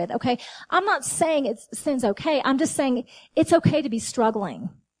struggling with, okay? I'm not saying sin's okay. I'm just saying it's okay to be struggling.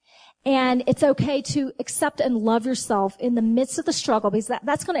 And it's okay to accept and love yourself in the midst of the struggle because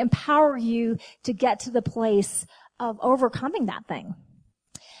that's going to empower you to get to the place of overcoming that thing.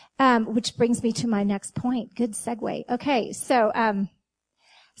 Which brings me to my next point. Good segue. Okay, so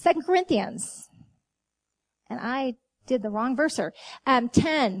 2 Corinthians. And I did the wrong verse here.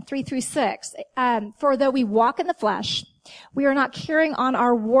 10, 3 through 6. For though we walk in the flesh, we are not carrying on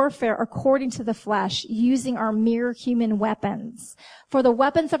our warfare according to the flesh, using our mere human weapons. For the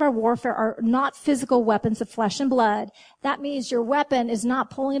weapons of our warfare are not physical weapons of flesh and blood. That means your weapon is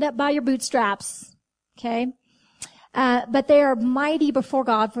not pulling it up by your bootstraps. Okay? But they are mighty before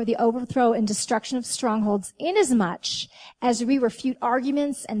God for the overthrow and destruction of strongholds, inasmuch as we refute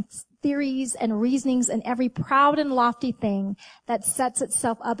arguments and theories and reasonings and every proud and lofty thing that sets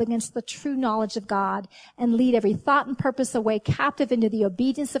itself up against the true knowledge of God, and lead every thought and purpose away captive into the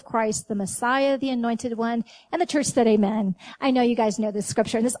obedience of Christ, the Messiah, the Anointed One. And the church said amen. I know you guys know this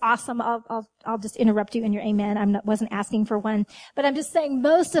scripture, and it's awesome. I'll just interrupt you in your amen. Wasn't asking for one. But I'm just saying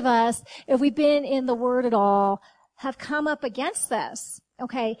most of us, if we've been in the Word at all, have come up against this.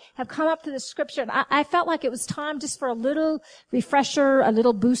 Okay, have come up to the scripture. And I felt like it was time just for a little refresher, a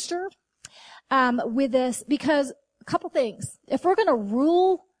little booster, with this, because a couple things. If we're going to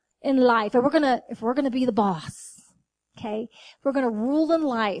rule in life, if we're going to be the boss, okay, if we're going to rule in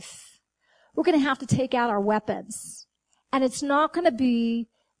life, we're going to have to take out our weapons. And it's not going to be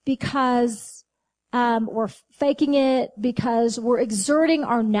because, we're faking it, because we're exerting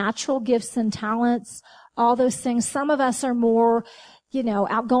our natural gifts and talents, all those things. Some of us are more,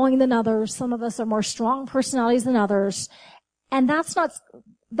 outgoing than others. Some of us are more strong personalities than others. And that's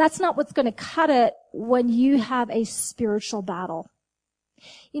not what's going to cut it when you have a spiritual battle.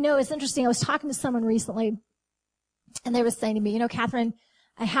 It's interesting. I was talking to someone recently, and they were saying to me, Catherine,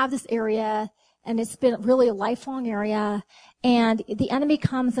 I have this area, and it's been really a lifelong area, and the enemy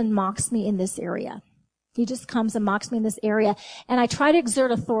comes and mocks me in this area. He just comes and mocks me in this area. And I try to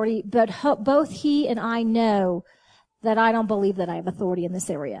exert authority, but both he and I know that I don't believe that I have authority in this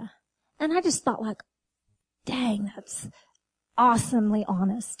area. And I just thought, like, dang, that's awesomely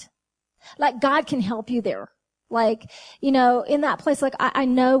honest. Like, God can help you there. Like, in that place, like, I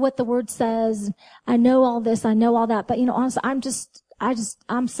know what the word says. I know all this. I know all that. But, honestly,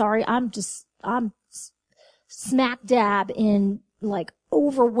 I'm sorry. I'm smack dab in, like,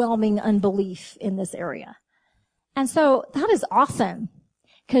 overwhelming unbelief in this area. And so that is awesome.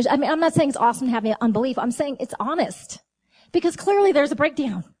 Because, I'm not saying it's awesome to have unbelief. I'm saying it's honest. Because clearly there's a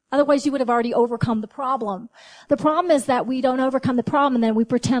breakdown. Otherwise you would have already overcome the problem. The problem is that we don't overcome the problem and then we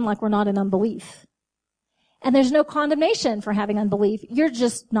pretend like we're not in unbelief. And there's no condemnation for having unbelief. You're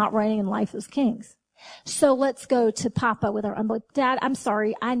just not reigning in life as kings. So let's go to Papa with our unbelief. Dad, I'm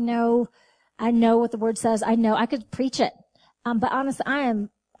sorry. I know what the word says. I know I could preach it. But honestly, I'm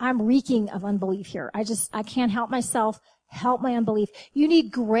reeking of unbelief here. I can't help myself. Help my unbelief. You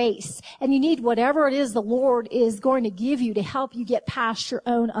need grace, and you need whatever it is the Lord is going to give you to help you get past your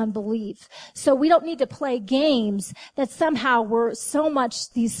own unbelief. So we don't need to play games that somehow we're so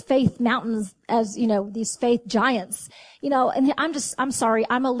much these faith mountains as, these faith giants. And I'm sorry,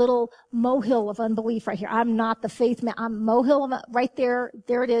 I'm a little molehill of unbelief right here. I'm not the faith I'm molehill right there.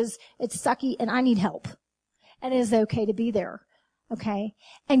 There it is. It's sucky, and I need help. And it is okay to be there. Okay?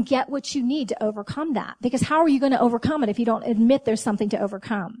 And get what you need to overcome that. Because how are you going to overcome it if you don't admit there's something to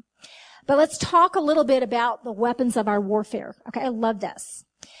overcome? But let's talk a little bit about the weapons of our warfare. Okay? I love this.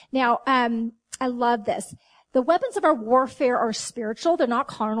 Now, I love this. The weapons of our warfare are spiritual. They're not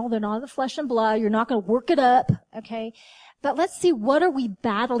carnal. They're not of the flesh and blood. You're not going to work it up. Okay? But let's see, what are we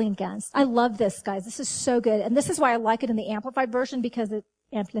battling against? I love this, guys. This is so good. And this is why I like it in the Amplified version, because it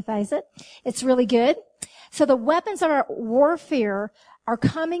amplifies it. It's really good. So the weapons of our warfare are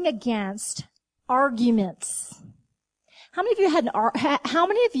coming against arguments. How many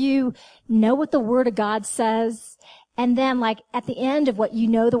of you know what the Word of God says, and then at the end of what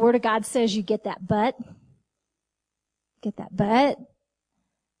the Word of God says, you get that but? Get that but?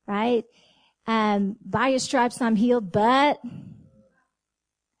 Right? By His stripes I'm healed, but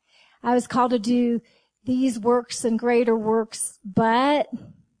I was called to do these works and greater works, but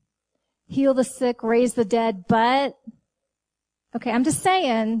heal the sick, raise the dead, but, okay, I'm just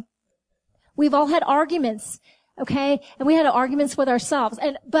saying, we've all had arguments, okay? And we had arguments with ourselves.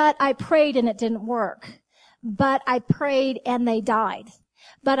 But I prayed and it didn't work. But I prayed and they died.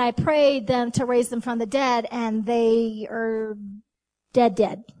 But I prayed them to raise them from the dead and they are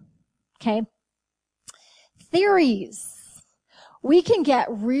dead. Okay? Theories. We can get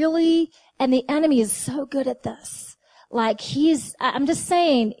really, and the enemy is so good at this. I'm just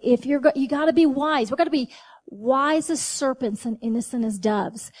saying, you gotta be wise. We're gotta be wise as serpents and innocent as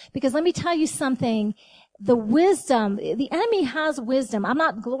doves. Because let me tell you something, the enemy has wisdom. I'm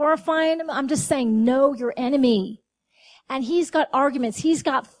not glorifying him. I'm just saying, know your enemy. And he's got arguments. He's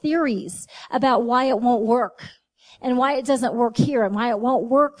got theories about why it won't work. And why it doesn't work here, and why it won't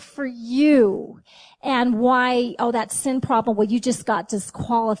work for you, and why, that sin problem, you just got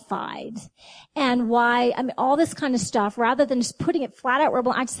disqualified, and why, all this kind of stuff, rather than just putting it flat out,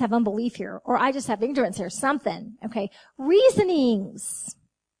 I just have unbelief here, or I just have ignorance here, something, okay? Reasonings.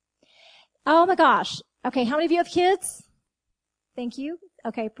 Oh my gosh. Okay, how many of you have kids? Thank you.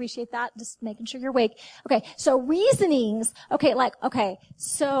 Okay, appreciate that. Just making sure you're awake. Okay, so reasonings,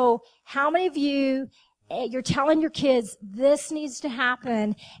 so how many of you're telling your kids this needs to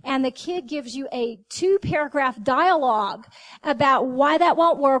happen, and the kid gives you a 2-paragraph dialogue about why that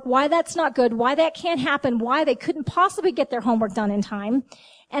won't work, why that's not good, why that can't happen, why they couldn't possibly get their homework done in time.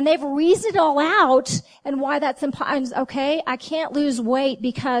 And they've reasoned it all out, and why that's impossible. Okay, I can't lose weight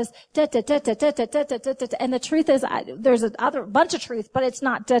because and the truth is, there's a bunch of truth, but it's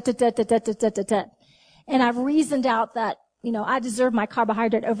not And I've reasoned out that, I deserve my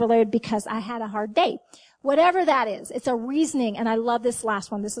carbohydrate overload because I had a hard day. Whatever that is, it's a reasoning, and I love this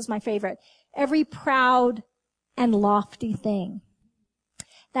last one. This is my favorite. Every proud and lofty thing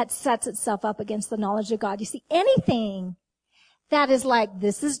that sets itself up against the knowledge of God. You see, anything that is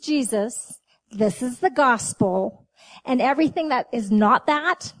this is Jesus, this is the gospel, and everything that is not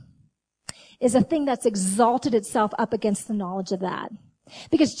that is a thing that's exalted itself up against the knowledge of that.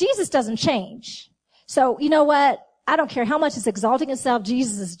 Because Jesus doesn't change. So, you know what? I don't care how much it's exalting itself.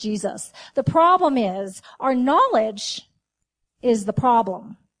 Jesus is Jesus. The problem is our knowledge is the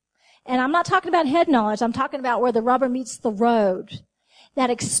problem. And I'm not talking about head knowledge. I'm talking about where the rubber meets the road.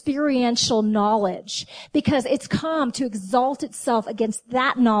 That experiential knowledge. Because it's come to exalt itself against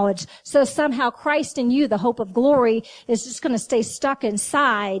that knowledge. So somehow Christ in you, the hope of glory, is just going to stay stuck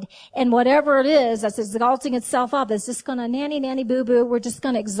inside. And whatever it is that's exalting itself up is just going to nanny boo boo. We're just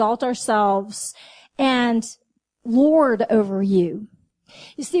going to exalt ourselves and lord over you.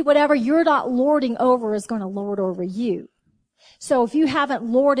 You see, whatever you're not lording over is going to lord over you. So if you haven't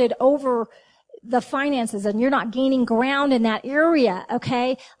lorded over the finances and you're not gaining ground in that area,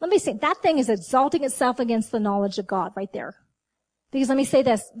 okay, let me say, that thing is exalting itself against the knowledge of God right there. Because let me say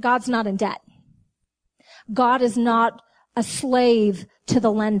this, God's not in debt. God is not a slave to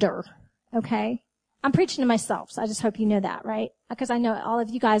the lender, okay? I'm preaching to myself, so I just hope you know that, right? Because I know all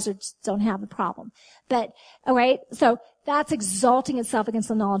of you guys don't have a problem. But, all right, so that's exalting itself against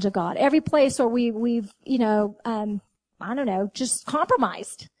the knowledge of God. Every place where we've just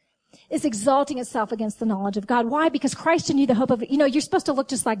compromised. is exalting itself against the knowledge of God. Why? Because Christ in you, the hope of, you're supposed to look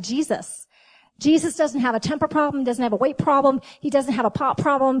just like Jesus. Jesus doesn't have a temper problem, doesn't have a weight problem, he doesn't have a pot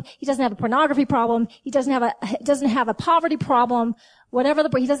problem, he doesn't have a pornography problem, he doesn't have a poverty problem,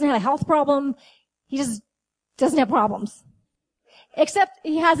 he doesn't have a health problem, he just doesn't have problems. Except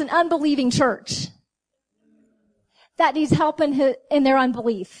he has an unbelieving church that needs help in their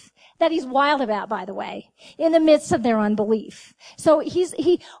unbelief, that he's wild about, by the way, in the midst of their unbelief. So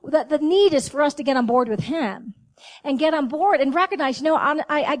the need is for us to get on board with him. And get on board and recognize,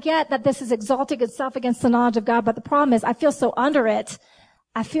 I get that this is exalting itself against the knowledge of God, but the problem is I feel so under it.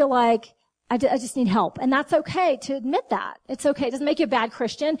 I feel like I just need help. And that's okay to admit that. It's okay. It doesn't make you a bad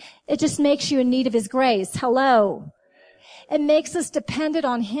Christian. It just makes you in need of his grace. Hello. It makes us dependent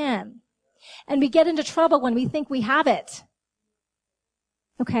on him. And we get into trouble when we think we have it.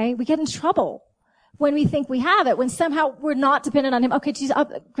 Okay? We get in trouble when we think we have it, when somehow we're not dependent on him. Okay, Jesus,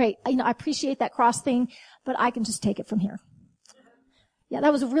 great. I appreciate that cross thing, but I can just take it from here. Yeah,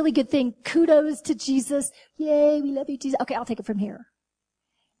 that was a really good thing. Kudos to Jesus. Yay, we love you, Jesus. Okay, I'll take it from here.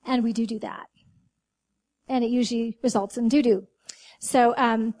 And we do that. And it usually results in doo-doo. So,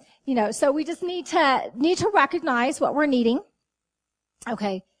 so we just need to recognize what we're needing.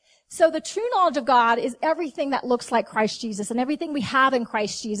 Okay. So the true knowledge of God is everything that looks like Christ Jesus and everything we have in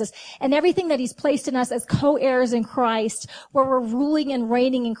Christ Jesus and everything that he's placed in us as co-heirs in Christ, where we're ruling and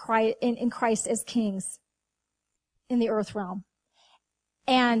reigning in Christ as kings in the earth realm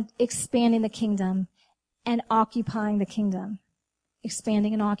and expanding the kingdom and occupying the kingdom.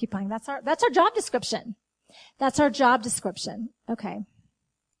 Expanding and occupying. That's our job description. That's our job description. Okay.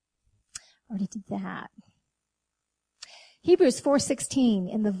 Already did that. Hebrews 4:16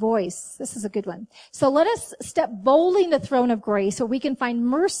 in the Voice. This is a good one. So let us step boldly in the throne of grace where we can find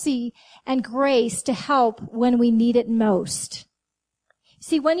mercy and grace to help when we need it most.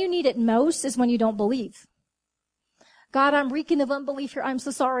 See, when you need it most is when you don't believe. God, I'm reeking of unbelief here. I'm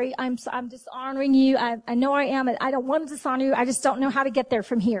so sorry. I'm dishonoring you. I know I am. I don't want to dishonor you. I just don't know how to get there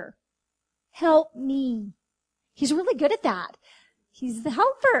from here. Help me. He's really good at that. He's the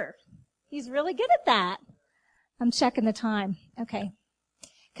helper. He's really good at that. I'm checking the time. Okay.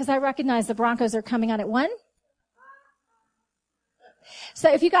 Because I recognize the Broncos are coming on at 1.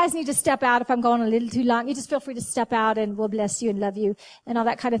 So if you guys need to step out, if I'm going a little too long, you just feel free to step out and we'll bless you and love you and all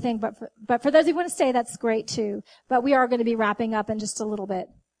that kind of thing. But for those who want to stay, that's great too. But we are going to be wrapping up in just a little bit.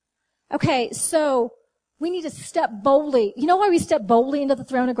 Okay. So we need to step boldly. You know why we step boldly into the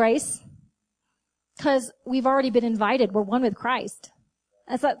throne of grace? Because we've already been invited. We're one with Christ.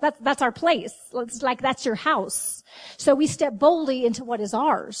 That's our place. It's like that's your house. So we step boldly into what is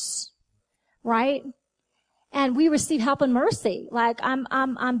ours, right? And we receive help and mercy. Like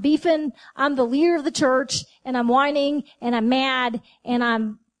I'm beefing. I'm the leader of the church, and I'm whining, and I'm mad, and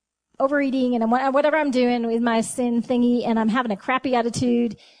I'm overeating, and I'm whatever I'm doing with my sin thingy, and I'm having a crappy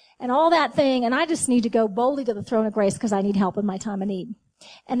attitude, and all that thing. And I just need to go boldly to the throne of grace because I need help in my time of need.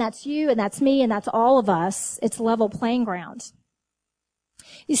 And that's you, and that's me, and that's all of us. It's level playing ground.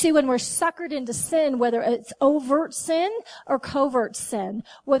 You see, when we're suckered into sin, whether it's overt sin or covert sin,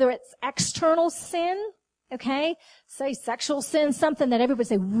 whether it's external sin, okay, say sexual sin, something that everybody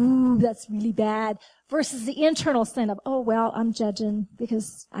say, woo, that's really bad, versus the internal sin of, oh, well, I'm judging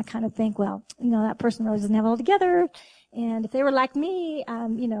because I kind of think, well, that person really doesn't have it all together. And if they were like me,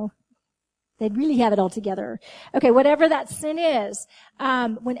 they'd really have it all together. Okay, whatever that sin is,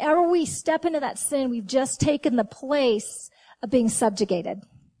 whenever we step into that sin, we've just taken the place of being subjugated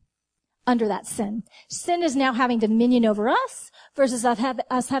under that sin. Sin is now having dominion over us versus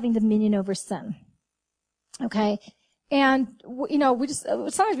us having dominion over sin. Okay? And,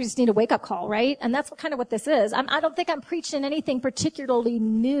 sometimes we just need a wake-up call, right? And that's kind of what this is. I don't think I'm preaching anything particularly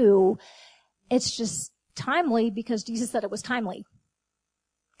new. It's just timely because Jesus said it was timely.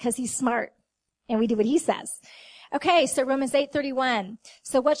 Because he's smart. And we do what he says. Okay, so Romans 8:31.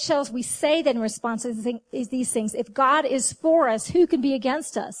 So what shall we say then in response to these things? If God is for us, who can be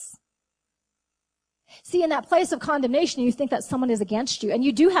against us? See, in that place of condemnation, you think that someone is against you. And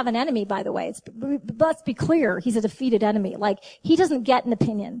you do have an enemy, by the way. Let's be clear. He's a defeated enemy. Like, he doesn't get an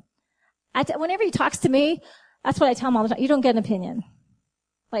opinion. Whenever he talks to me, that's what I tell him all the time. You don't get an opinion.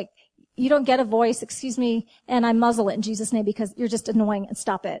 Like, you don't get a voice, excuse me, and I muzzle it in Jesus' name because you're just annoying and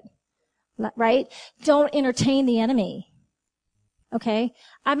stop it. Right? Don't entertain the enemy. Okay?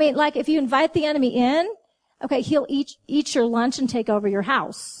 I mean, like, if you invite the enemy in, okay, he'll eat your lunch and take over your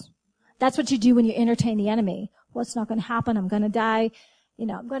house. That's what you do when you entertain the enemy. What's not going to happen? I'm going to die.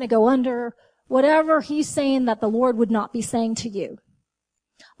 I'm going to go under. Whatever he's saying that the Lord would not be saying to you.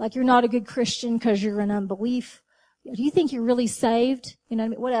 Like, you're not a good Christian because you're in unbelief. Do you think you're really saved? You know what I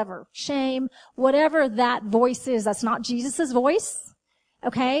mean? Whatever. Shame. Whatever that voice is, that's not Jesus' voice.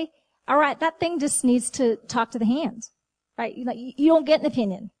 Okay? All right. That thing just needs to talk to the hand. Right? You don't get an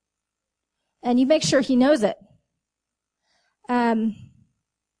opinion. And you make sure he knows it. That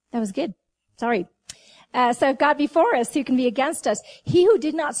was good. Sorry. So if God be for us, who can be against us? He who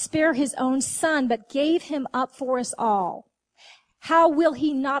did not spare his own son, but gave him up for us all. How will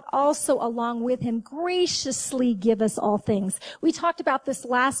he not also, along with him, graciously give us all things? We talked about this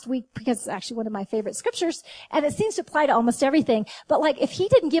last week because it's actually one of my favorite scriptures, and it seems to apply to almost everything. But like, if he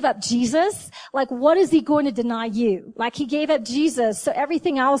didn't give up Jesus, like, what is he going to deny you? Like, he gave up Jesus, so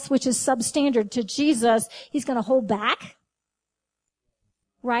everything else which is substandard to Jesus, he's going to hold back.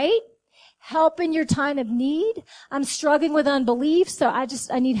 Right? Help in your time of need. I'm struggling with unbelief, so I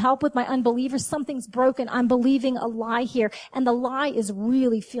need help with my unbelief. Something's broken. I'm believing a lie here. And the lie is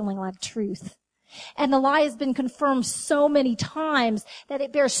really feeling like truth. And the lie has been confirmed so many times that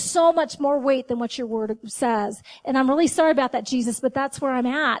it bears so much more weight than what your word says. And I'm really sorry about that, Jesus, but that's where I'm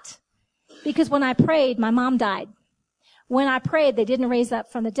at. Because when I prayed, my mom died. When I prayed, they didn't raise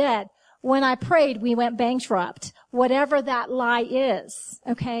up from the dead. When I prayed, we went bankrupt. Whatever that lie is,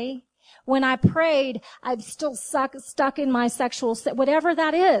 okay? When I prayed, I'm still stuck in my sexual, whatever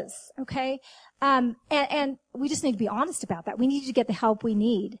that is, okay? And we just need to be honest about that. We need to get the help we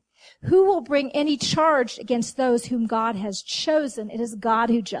need. Who will bring any charge against those whom God has chosen? It is God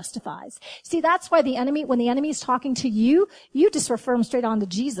who justifies. See, that's why when the enemy is talking to you, you just refer him straight on to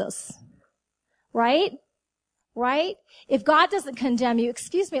Jesus. Right? Right? If God doesn't condemn you,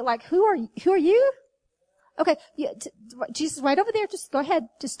 excuse me, like, who are you? Okay, Jesus, right over there, just go ahead.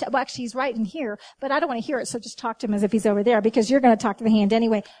 Actually, he's right in here, but I don't want to hear it, so just talk to him as if he's over there, because you're going to talk to the hand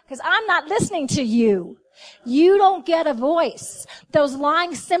anyway, because I'm not listening to you. You don't get a voice. Those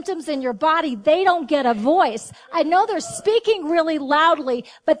lying symptoms in your body, they don't get a voice. I know they're speaking really loudly,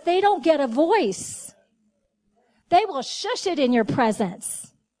 but they don't get a voice. They will shush it in your presence.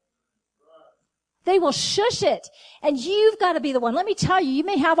 They will shush it. And you've got to be the one. Let me tell you, you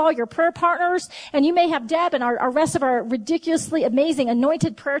may have all your prayer partners, and you may have Deb and our rest of our ridiculously amazing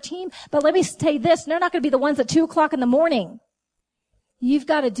anointed prayer team, but let me say this, they're not going to be the ones at 2:00 in the morning. You've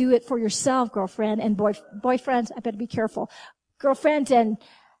got to do it for yourself, girlfriend and boyfriend. I better be careful. Girlfriend and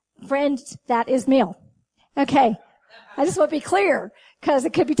friend, that is male. Okay. I just want to be clear, because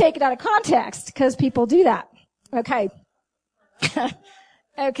it could be taken out of context, because people do that. Okay.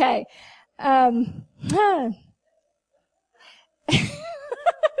 Okay. I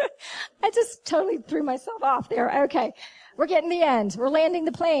just totally threw myself off there. Okay. We're getting the end. We're landing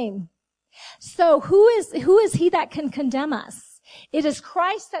the plane. So who is he that can condemn us? It is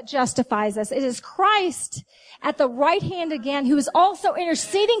Christ that justifies us. It is Christ at the right hand again who is also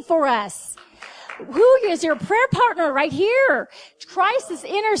interceding for us. Who is your prayer partner right here? Christ is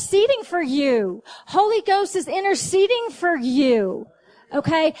interceding for you. Holy Ghost is interceding for you.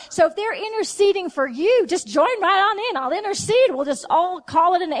 Okay, so if they're interceding for you, just join right on in. I'll intercede. We'll just all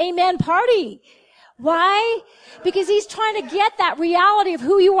call it an amen party. Why? Because he's trying to get that reality of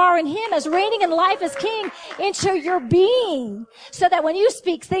who you are in him as reigning in life as king into your being, so that when you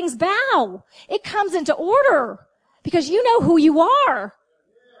speak, things bow. It comes into order because you know who you are.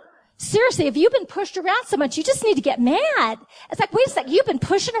 Seriously, if you've been pushed around so much, you just need to get mad. It's like, wait a second, you've been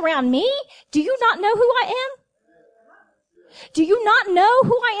pushing around me? Do you not know who I am? Do you not know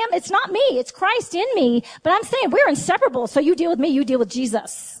who I am? It's not me. It's Christ in me. But I'm saying we're inseparable. So you deal with me. You deal with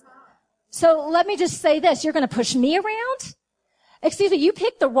Jesus. So let me just say this. You're going to push me around? Excuse me. You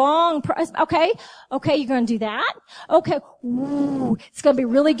picked the wrong Okay. Okay. You're going to do that? Okay. Ooh, it's going to be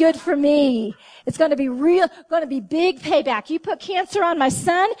really good for me. It's going to be going to be big payback. You put cancer on my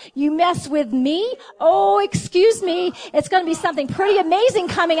son. You mess with me. Oh, excuse me. It's going to be something pretty amazing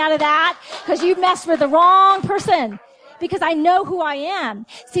coming out of that because you messed with the wrong person. Because I know who I am.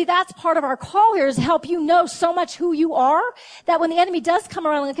 See, that's part of our call here, is to help you know so much who you are, that when the enemy does come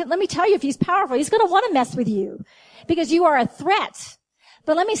around, let me tell you, if he's powerful, he's going to want to mess with you because you are a threat.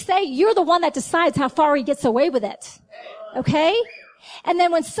 But let me say, you're the one that decides how far he gets away with it. Okay? And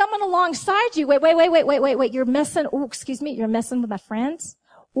then when someone alongside you, wait, you're messing with my friends?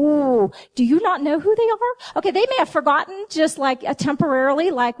 Ooh, do you not know who they are? Okay, they may have forgotten just like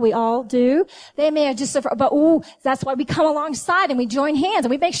temporarily, like we all do. They may have just, but that's why we come alongside and we join hands and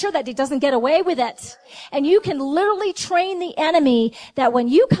we make sure that he doesn't get away with it. And you can literally train the enemy that when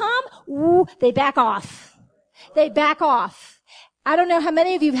you come, they back off. They back off. I don't know how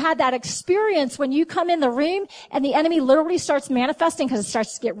many of you have had that experience when you come in the room and the enemy literally starts manifesting because it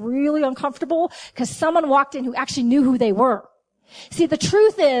starts to get really uncomfortable because someone walked in who actually knew who they were. See, the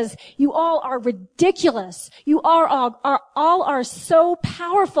truth is, you all are ridiculous. You all are so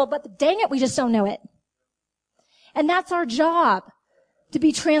powerful, but dang it, we just don't know it. And that's our job, to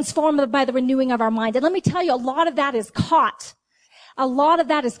be transformed by the renewing of our mind. And let me tell you, a lot of that is caught. A lot of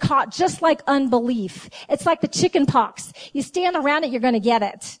that is caught just like unbelief. It's like the chicken pox. You stand around it, you're going to get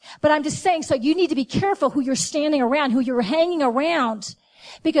it. But I'm just saying, so you need to be careful who you're standing around, who you're hanging around.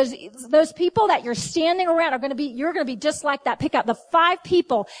 Because those people that you're standing around you're going to be just like that. Pick out the 5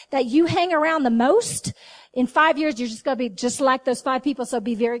 people that you hang around the most. In 5 years, you're just going to be just like those 5 people. So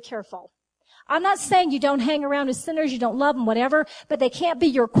be very careful. I'm not saying you don't hang around with sinners, you don't love them, whatever, but they can't be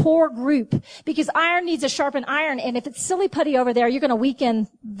your core group, because iron needs to sharpen iron, and if it's silly putty over there, you're going to weaken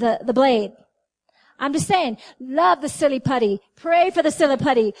the blade. I'm just saying, love the silly putty, pray for the silly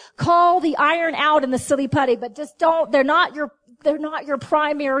putty, call the iron out in the silly putty, but just they're not your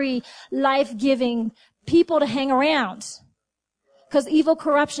primary life-giving people to hang around. Because evil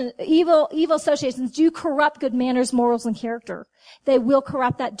associations do corrupt good manners, morals, and character. They will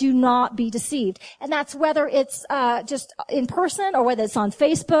corrupt that. Do not be deceived. And that's whether it's just in person, or whether it's on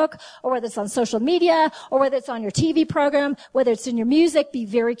Facebook, or whether it's on social media, or whether it's on your TV program, whether it's in your music. Be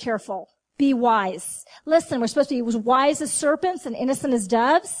very careful. Be wise. Listen, we're supposed to be wise as serpents and innocent as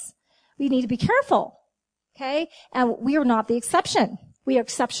doves. We need to be careful. Okay? And we are not the exception. We are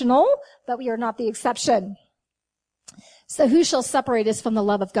exceptional, but we are not the exception. So who shall separate us from the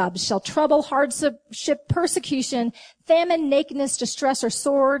love of God? Shall trouble, hardship, persecution, famine, nakedness, distress, or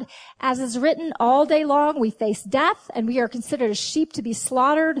sword? As is written, all day long we face death, and we are considered as sheep to be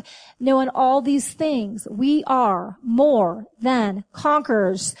slaughtered. Knowing all these things, we are more than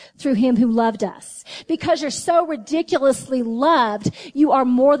conquerors through him who loved us. Because you're so ridiculously loved, you are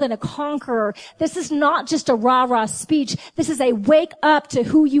more than a conqueror. This is not just a rah-rah speech. This is a wake up to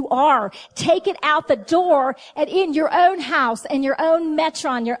who you are. Take it out the door, and in your own house and your own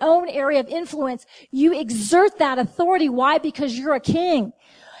metron, your own area of influence, you exert that authority. Why? Because you're a king.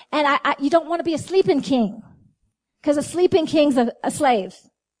 And you don't want to be a sleeping king. Because a sleeping king's a slave.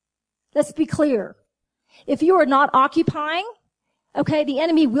 Let's be clear. If you are not occupying, okay, the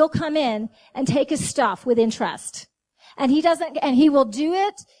enemy will come in and take his stuff with interest. And he will do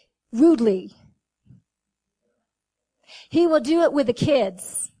it rudely. He will do it with the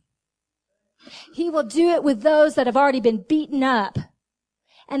kids. He will do it with those that have already been beaten up.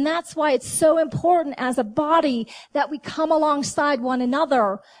 And that's why it's so important as a body that we come alongside one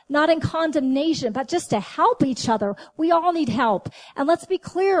another, not in condemnation, but just to help each other. We all need help. And let's be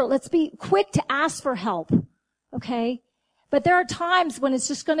clear. Let's be quick to ask for help. Okay? But there are times when it's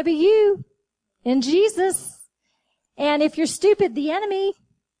just going to be you and Jesus. And if you're stupid, the enemy,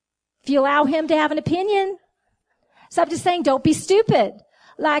 if you allow him to have an opinion. So I'm just saying, don't be stupid.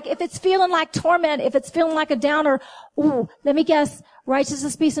 Like, if it's feeling like torment, if it's feeling like a downer, ooh, let me guess,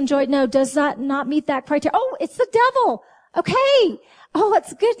 righteousness, peace, and joy, no, does not meet that criteria. Oh, it's the devil. Okay. Oh,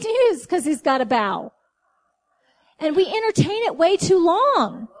 it's good news, because he's got to bow. And we entertain it way too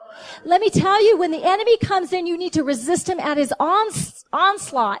long. Let me tell you, when the enemy comes in, you need to resist him at his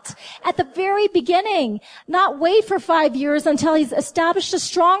onslaught at the very beginning. Not wait for 5 years until he's established a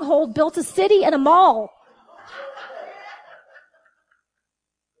stronghold, built a city and a mall.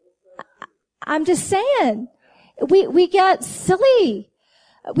 I'm just saying, we get silly.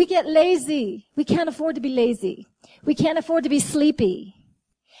 We get lazy. We can't afford to be lazy. We can't afford to be sleepy.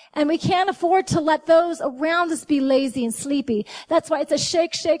 And we can't afford to let those around us be lazy and sleepy. That's why it's a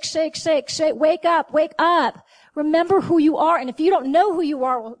shake, shake, shake, shake, shake. Wake up, wake up. Remember who you are. And if you don't know who you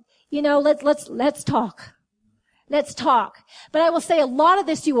are, well, let's talk. Let's talk. But I will say a lot of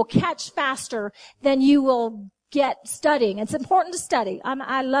this you will catch faster than you will get studying. It's important to study.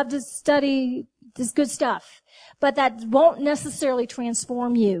 I love to study this good stuff, but that won't necessarily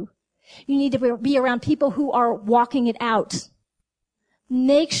transform you. You need to be around people who are walking it out.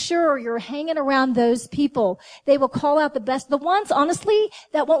 Make sure you're hanging around those people. They will call out the best, the ones, honestly,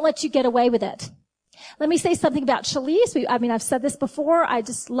 that won't let you get away with it. Let me say something about Shalise. I've said this before. I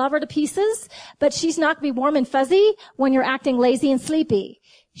just love her to pieces, but she's not going to be warm and fuzzy when you're acting lazy and sleepy.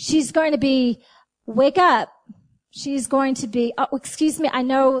 She's going to be, wake up. She's going to be, oh, excuse me, I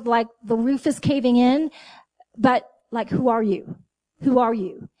know, like, the roof is caving in, but, like, who are you? Who are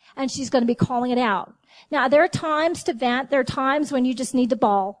you? And she's going to be calling it out. Now, there are times to vent. There are times when you just need to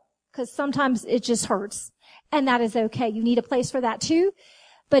bawl, because sometimes it just hurts. And that is okay. You need a place for that, too.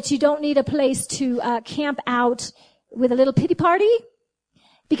 But you don't need a place to camp out with a little pity party,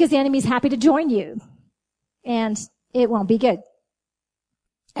 because the enemy's happy to join you. And it won't be good.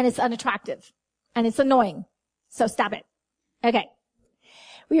 And it's unattractive. And it's annoying. So stop it. Okay.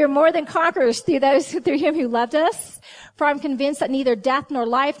 We are more than conquerors through him who loved us. For I'm convinced that neither death nor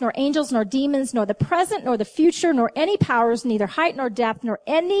life, nor angels nor demons, nor the present nor the future, nor any powers, neither height nor depth, nor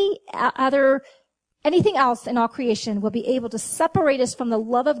anything else in all creation will be able to separate us from the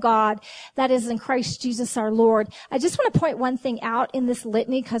love of God that is in Christ Jesus our Lord. I just want to point one thing out in this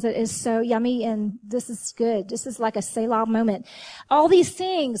litany because it is so yummy and this is good. This is like a Selah moment. All these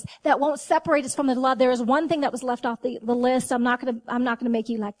things that won't separate us from the love. There is one thing that was left off the list. I'm not gonna make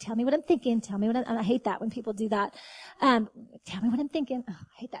you like, tell me what I'm thinking. Tell me what I hate that when people do that. Tell me what I'm thinking. Oh,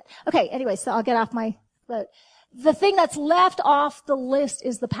 I hate that. Okay. Anyway, so I'll get off my boat. The thing that's left off the list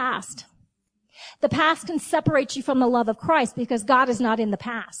is the past. The past can separate you from the love of Christ because God is not in the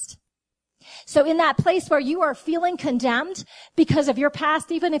past. So in that place where you are feeling condemned because of your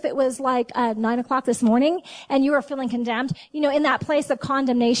past, even if it was like 9:00 this morning and you are feeling condemned, in that place of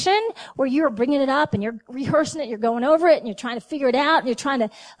condemnation where you're bringing it up and you're rehearsing it, you're going over it and you're trying to figure it out and you're trying to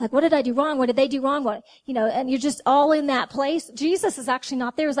like, what did I do wrong? What did they do wrong? And you're just all in that place. Jesus is actually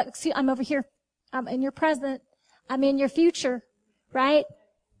not there. He's like, see, I'm over here. I'm in your present. I'm in your future, right?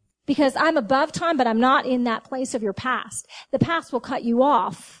 Because I'm above time, but I'm not in that place of your past. The past will cut you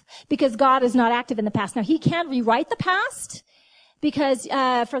off because God is not active in the past. Now, he can rewrite the past because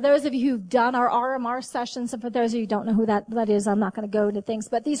for those of you who've done our RMR sessions, and for those of you who don't know who that is, I'm not going to go into things,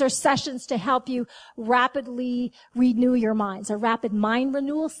 but these are sessions to help you rapidly renew your minds, or rapid mind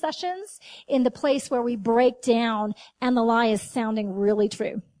renewal sessions in the place where we break down and the lie is sounding really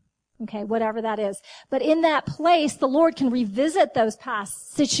true. Okay, whatever that is. But in that place, the Lord can revisit those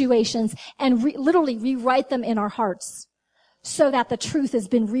past situations and literally rewrite them in our hearts so that the truth has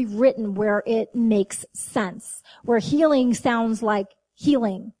been rewritten where it makes sense, where healing sounds like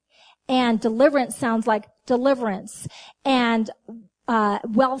healing and deliverance sounds like deliverance and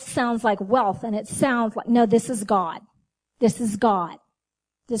wealth sounds like wealth, and it sounds like, no, this is God. This is God.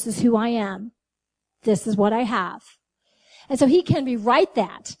 This is who I am. This is what I have. And so he can rewrite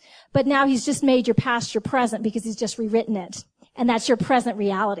that, but now he's just made your past your present because he's just rewritten it. And that's your present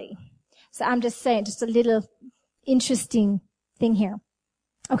reality. So I'm just saying, just a little interesting thing here.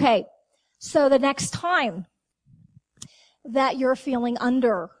 Okay. So the next time that you're feeling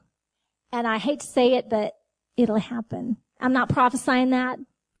under, and I hate to say it, but it'll happen. I'm not prophesying that.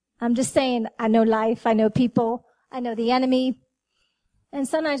 I'm just saying, I know life, I know people, I know the enemy. And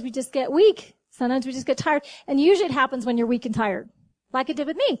sometimes we just get weak. Sometimes we just get tired. And usually it happens when you're weak and tired. Like it did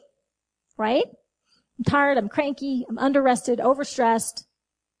with me. Right? I'm tired, I'm cranky, I'm underrested, overstressed.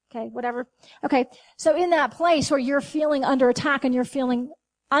 Okay, whatever. Okay, so in that place where you're feeling under attack and you're feeling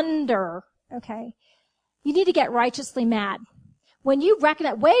under, okay, you need to get righteously mad. When you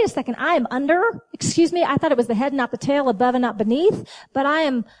recognize, wait a second, I am under, excuse me, I thought it was the head, not the tail, above and not beneath, but I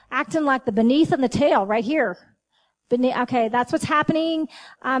am acting like the beneath and the tail right here. Okay, that's what's happening.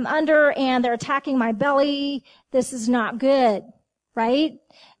 I'm under and they're attacking my belly. This is not good, right?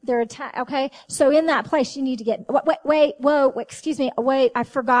 Okay, so in that place you need to get, wait, excuse me, I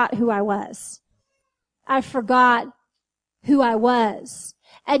forgot who I was. I forgot who I was.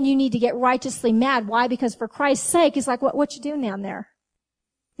 And you need to get righteously mad. Why? Because for Christ's sake, he's like, what you doing down there?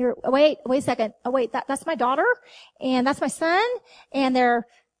 Wait a second. Oh wait, that's my daughter and that's my son and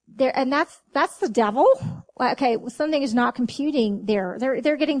and that's the devil. Okay, well, something is not computing there.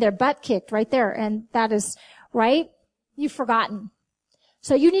 They're getting their butt kicked right there, and that is right. You've forgotten.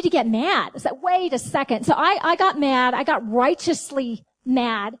 So you need to get mad. It's like, wait a second. So I got mad. I got righteously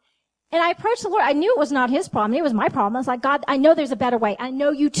mad, and I approached the Lord. I knew it was not his problem. It was my problem. I was like, God, I know there's a better way. I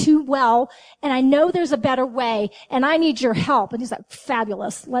know you too well, and I know there's a better way, and I need your help. And he's like,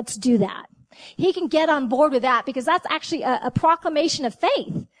 fabulous. Let's do that. He can get on board with that because that's actually a proclamation of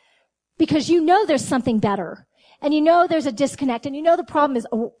faith. Because you know there's something better. And you know there's a disconnect. And you know the problem is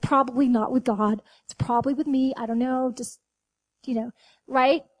probably not with God. It's probably with me. I don't know. Just,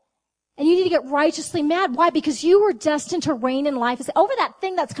 right? And you need to get righteously mad. Why? Because you were destined to reign in life over that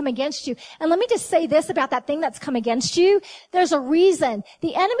thing that's come against you. And let me just say this about that thing that's come against you. There's a reason.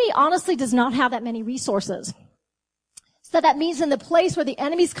 The enemy honestly does not have that many resources. So that means in the place where the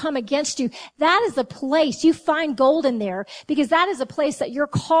enemies come against you, that is the place you find gold in there, because that is a place that you're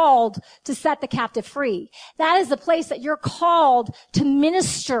called to set the captive free. That is the place that you're called to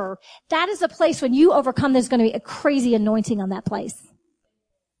minister. That is a place when you overcome, there's going to be a crazy anointing on that place.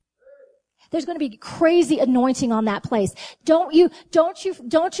 There's going to be crazy anointing on that place. Don't you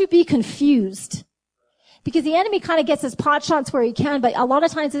be confused. Because the enemy kind of gets his pot shots where he can, but a lot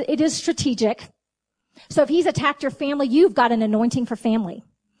of times it is strategic. So if he's attacked your family, you've got an anointing for family.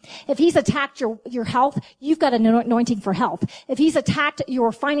 If he's attacked your health, you've got an anointing for health. If he's attacked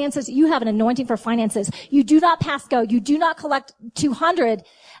your finances, you have an anointing for finances. You do not pass go. You do not collect 200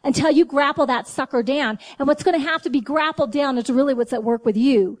 until you grapple that sucker down. And what's going to have to be grappled down is really what's at work with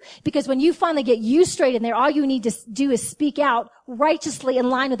you. Because when you finally get you straight in there, all you need to do is speak out righteously in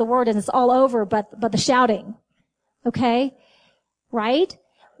line with the word, and it's all over but the shouting. Okay? Right?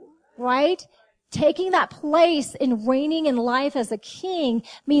 Right? Taking that place in reigning in life as a king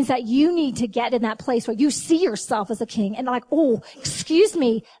means that you need to get in that place where you see yourself as a king and like, oh, excuse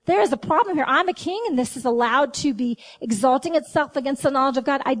me, there is a problem here. I'm a king and this is allowed to be exalting itself against the knowledge of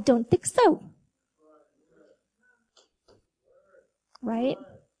God. I don't think so. Right?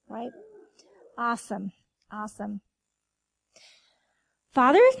 Right? Awesome. Awesome.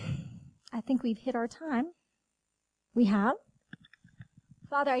 Father, I think we've hit our time. We have.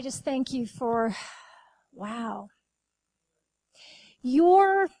 Father, I just thank you for, wow,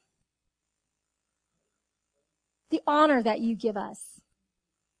 the honor that you give us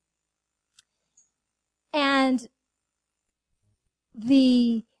and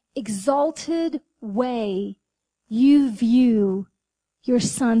the exalted way you view your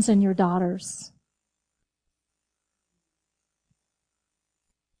sons and your daughters.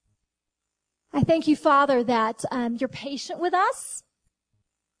 I thank you, Father, that you're patient with us.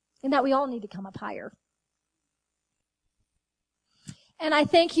 And that we all need to come up higher. And I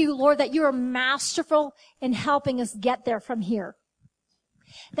thank you, Lord, that you are masterful in helping us get there from here.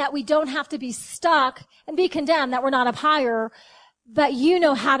 That we don't have to be stuck and be condemned that we're not up higher, but you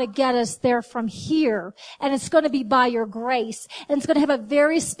know how to get us there from here. And it's going to be by your grace. And it's going to have a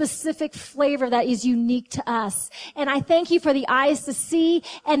very specific flavor that is unique to us. And I thank you for the eyes to see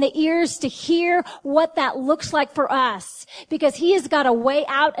and the ears to hear what that looks like for us. Because he has got a way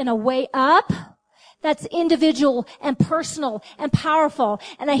out and a way up that's individual and personal and powerful.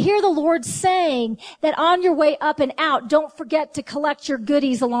 And I hear the Lord saying that on your way up and out, don't forget to collect your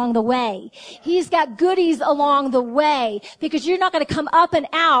goodies along the way. He's got goodies along the way because you're not going to come up and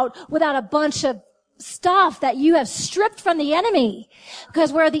out without a bunch of stuff that you have stripped from the enemy.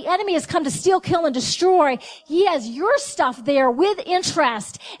 Because where the enemy has come to steal, kill, and destroy, he has your stuff there with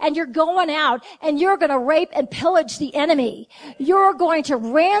interest. And you're going out and you're going to rape and pillage the enemy. You're going to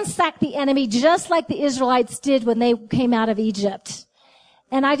ransack the enemy just like the Israelites did when they came out of Egypt.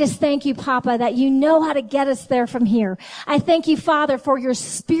 And I just thank you, Papa, that you know how to get us there from here. I thank you, Father, for your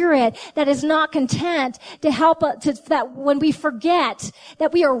spirit that is not content to help us, that when we forget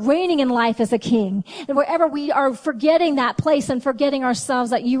that we are reigning in life as a king, and wherever we are forgetting that place and forgetting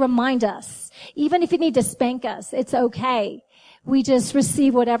ourselves, that you remind us. Even if you need to spank us, it's okay. We just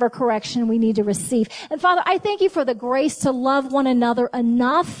receive whatever correction we need to receive. And Father, I thank you for the grace to love one another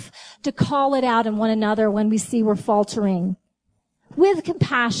enough to call it out in one another when we see we're faltering. With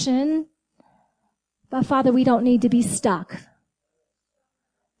compassion. But Father, we don't need to be stuck.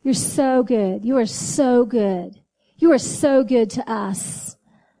 You're so good. You are so good. You are so good to us.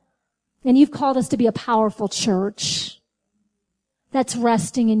 And you've called us to be a powerful church that's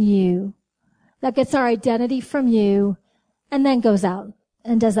resting in you, that gets our identity from you, and then goes out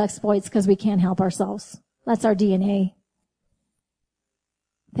and does exploits because we can't help ourselves. That's our DNA.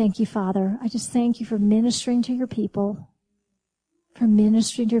 Thank you, Father. I just thank you for ministering to your people. For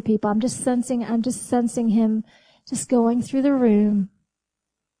ministering to your people. I'm just sensing him just going through the room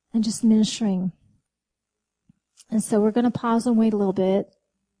and just ministering. And so we're going to pause and wait a little bit.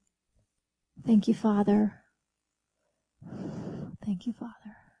 Thank you, Father. Thank you,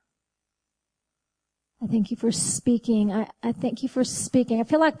 Father. I thank you for speaking. I thank you for speaking. I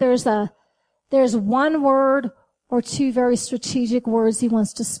feel like there's one word or two very strategic words he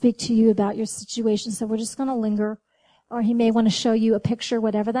wants to speak to you about your situation. So we're just going to linger. Or he may want to show you a picture,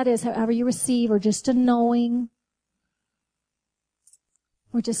 whatever that is, however you receive, or just a knowing,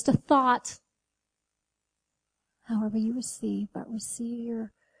 or just a thought, however you receive, but receive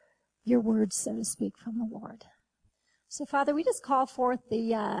your words, so to speak, from the Lord. So, Father, we just call forth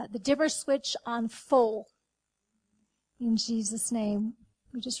the dimmer switch on full. In Jesus' name,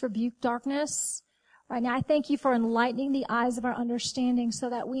 we just rebuke darkness. Right now, I thank you for enlightening the eyes of our understanding so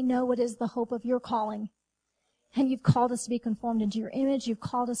that we know what is the hope of your calling. And you've called us to be conformed into your image. You've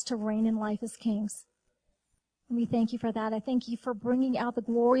called us to reign in life as kings. And we thank you for that. I thank you for bringing out the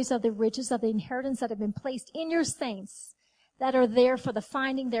glories of the riches of the inheritance that have been placed in your saints, that are there for the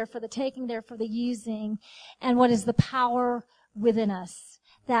finding, there for the taking, there for the using, and what is the power within us,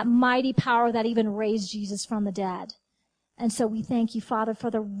 that mighty power that even raised Jesus from the dead. And so we thank you, Father, for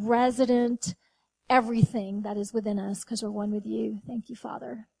the resident everything that is within us because we're one with you. Thank you,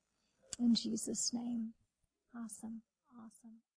 Father. In Jesus' name. Awesome. Awesome.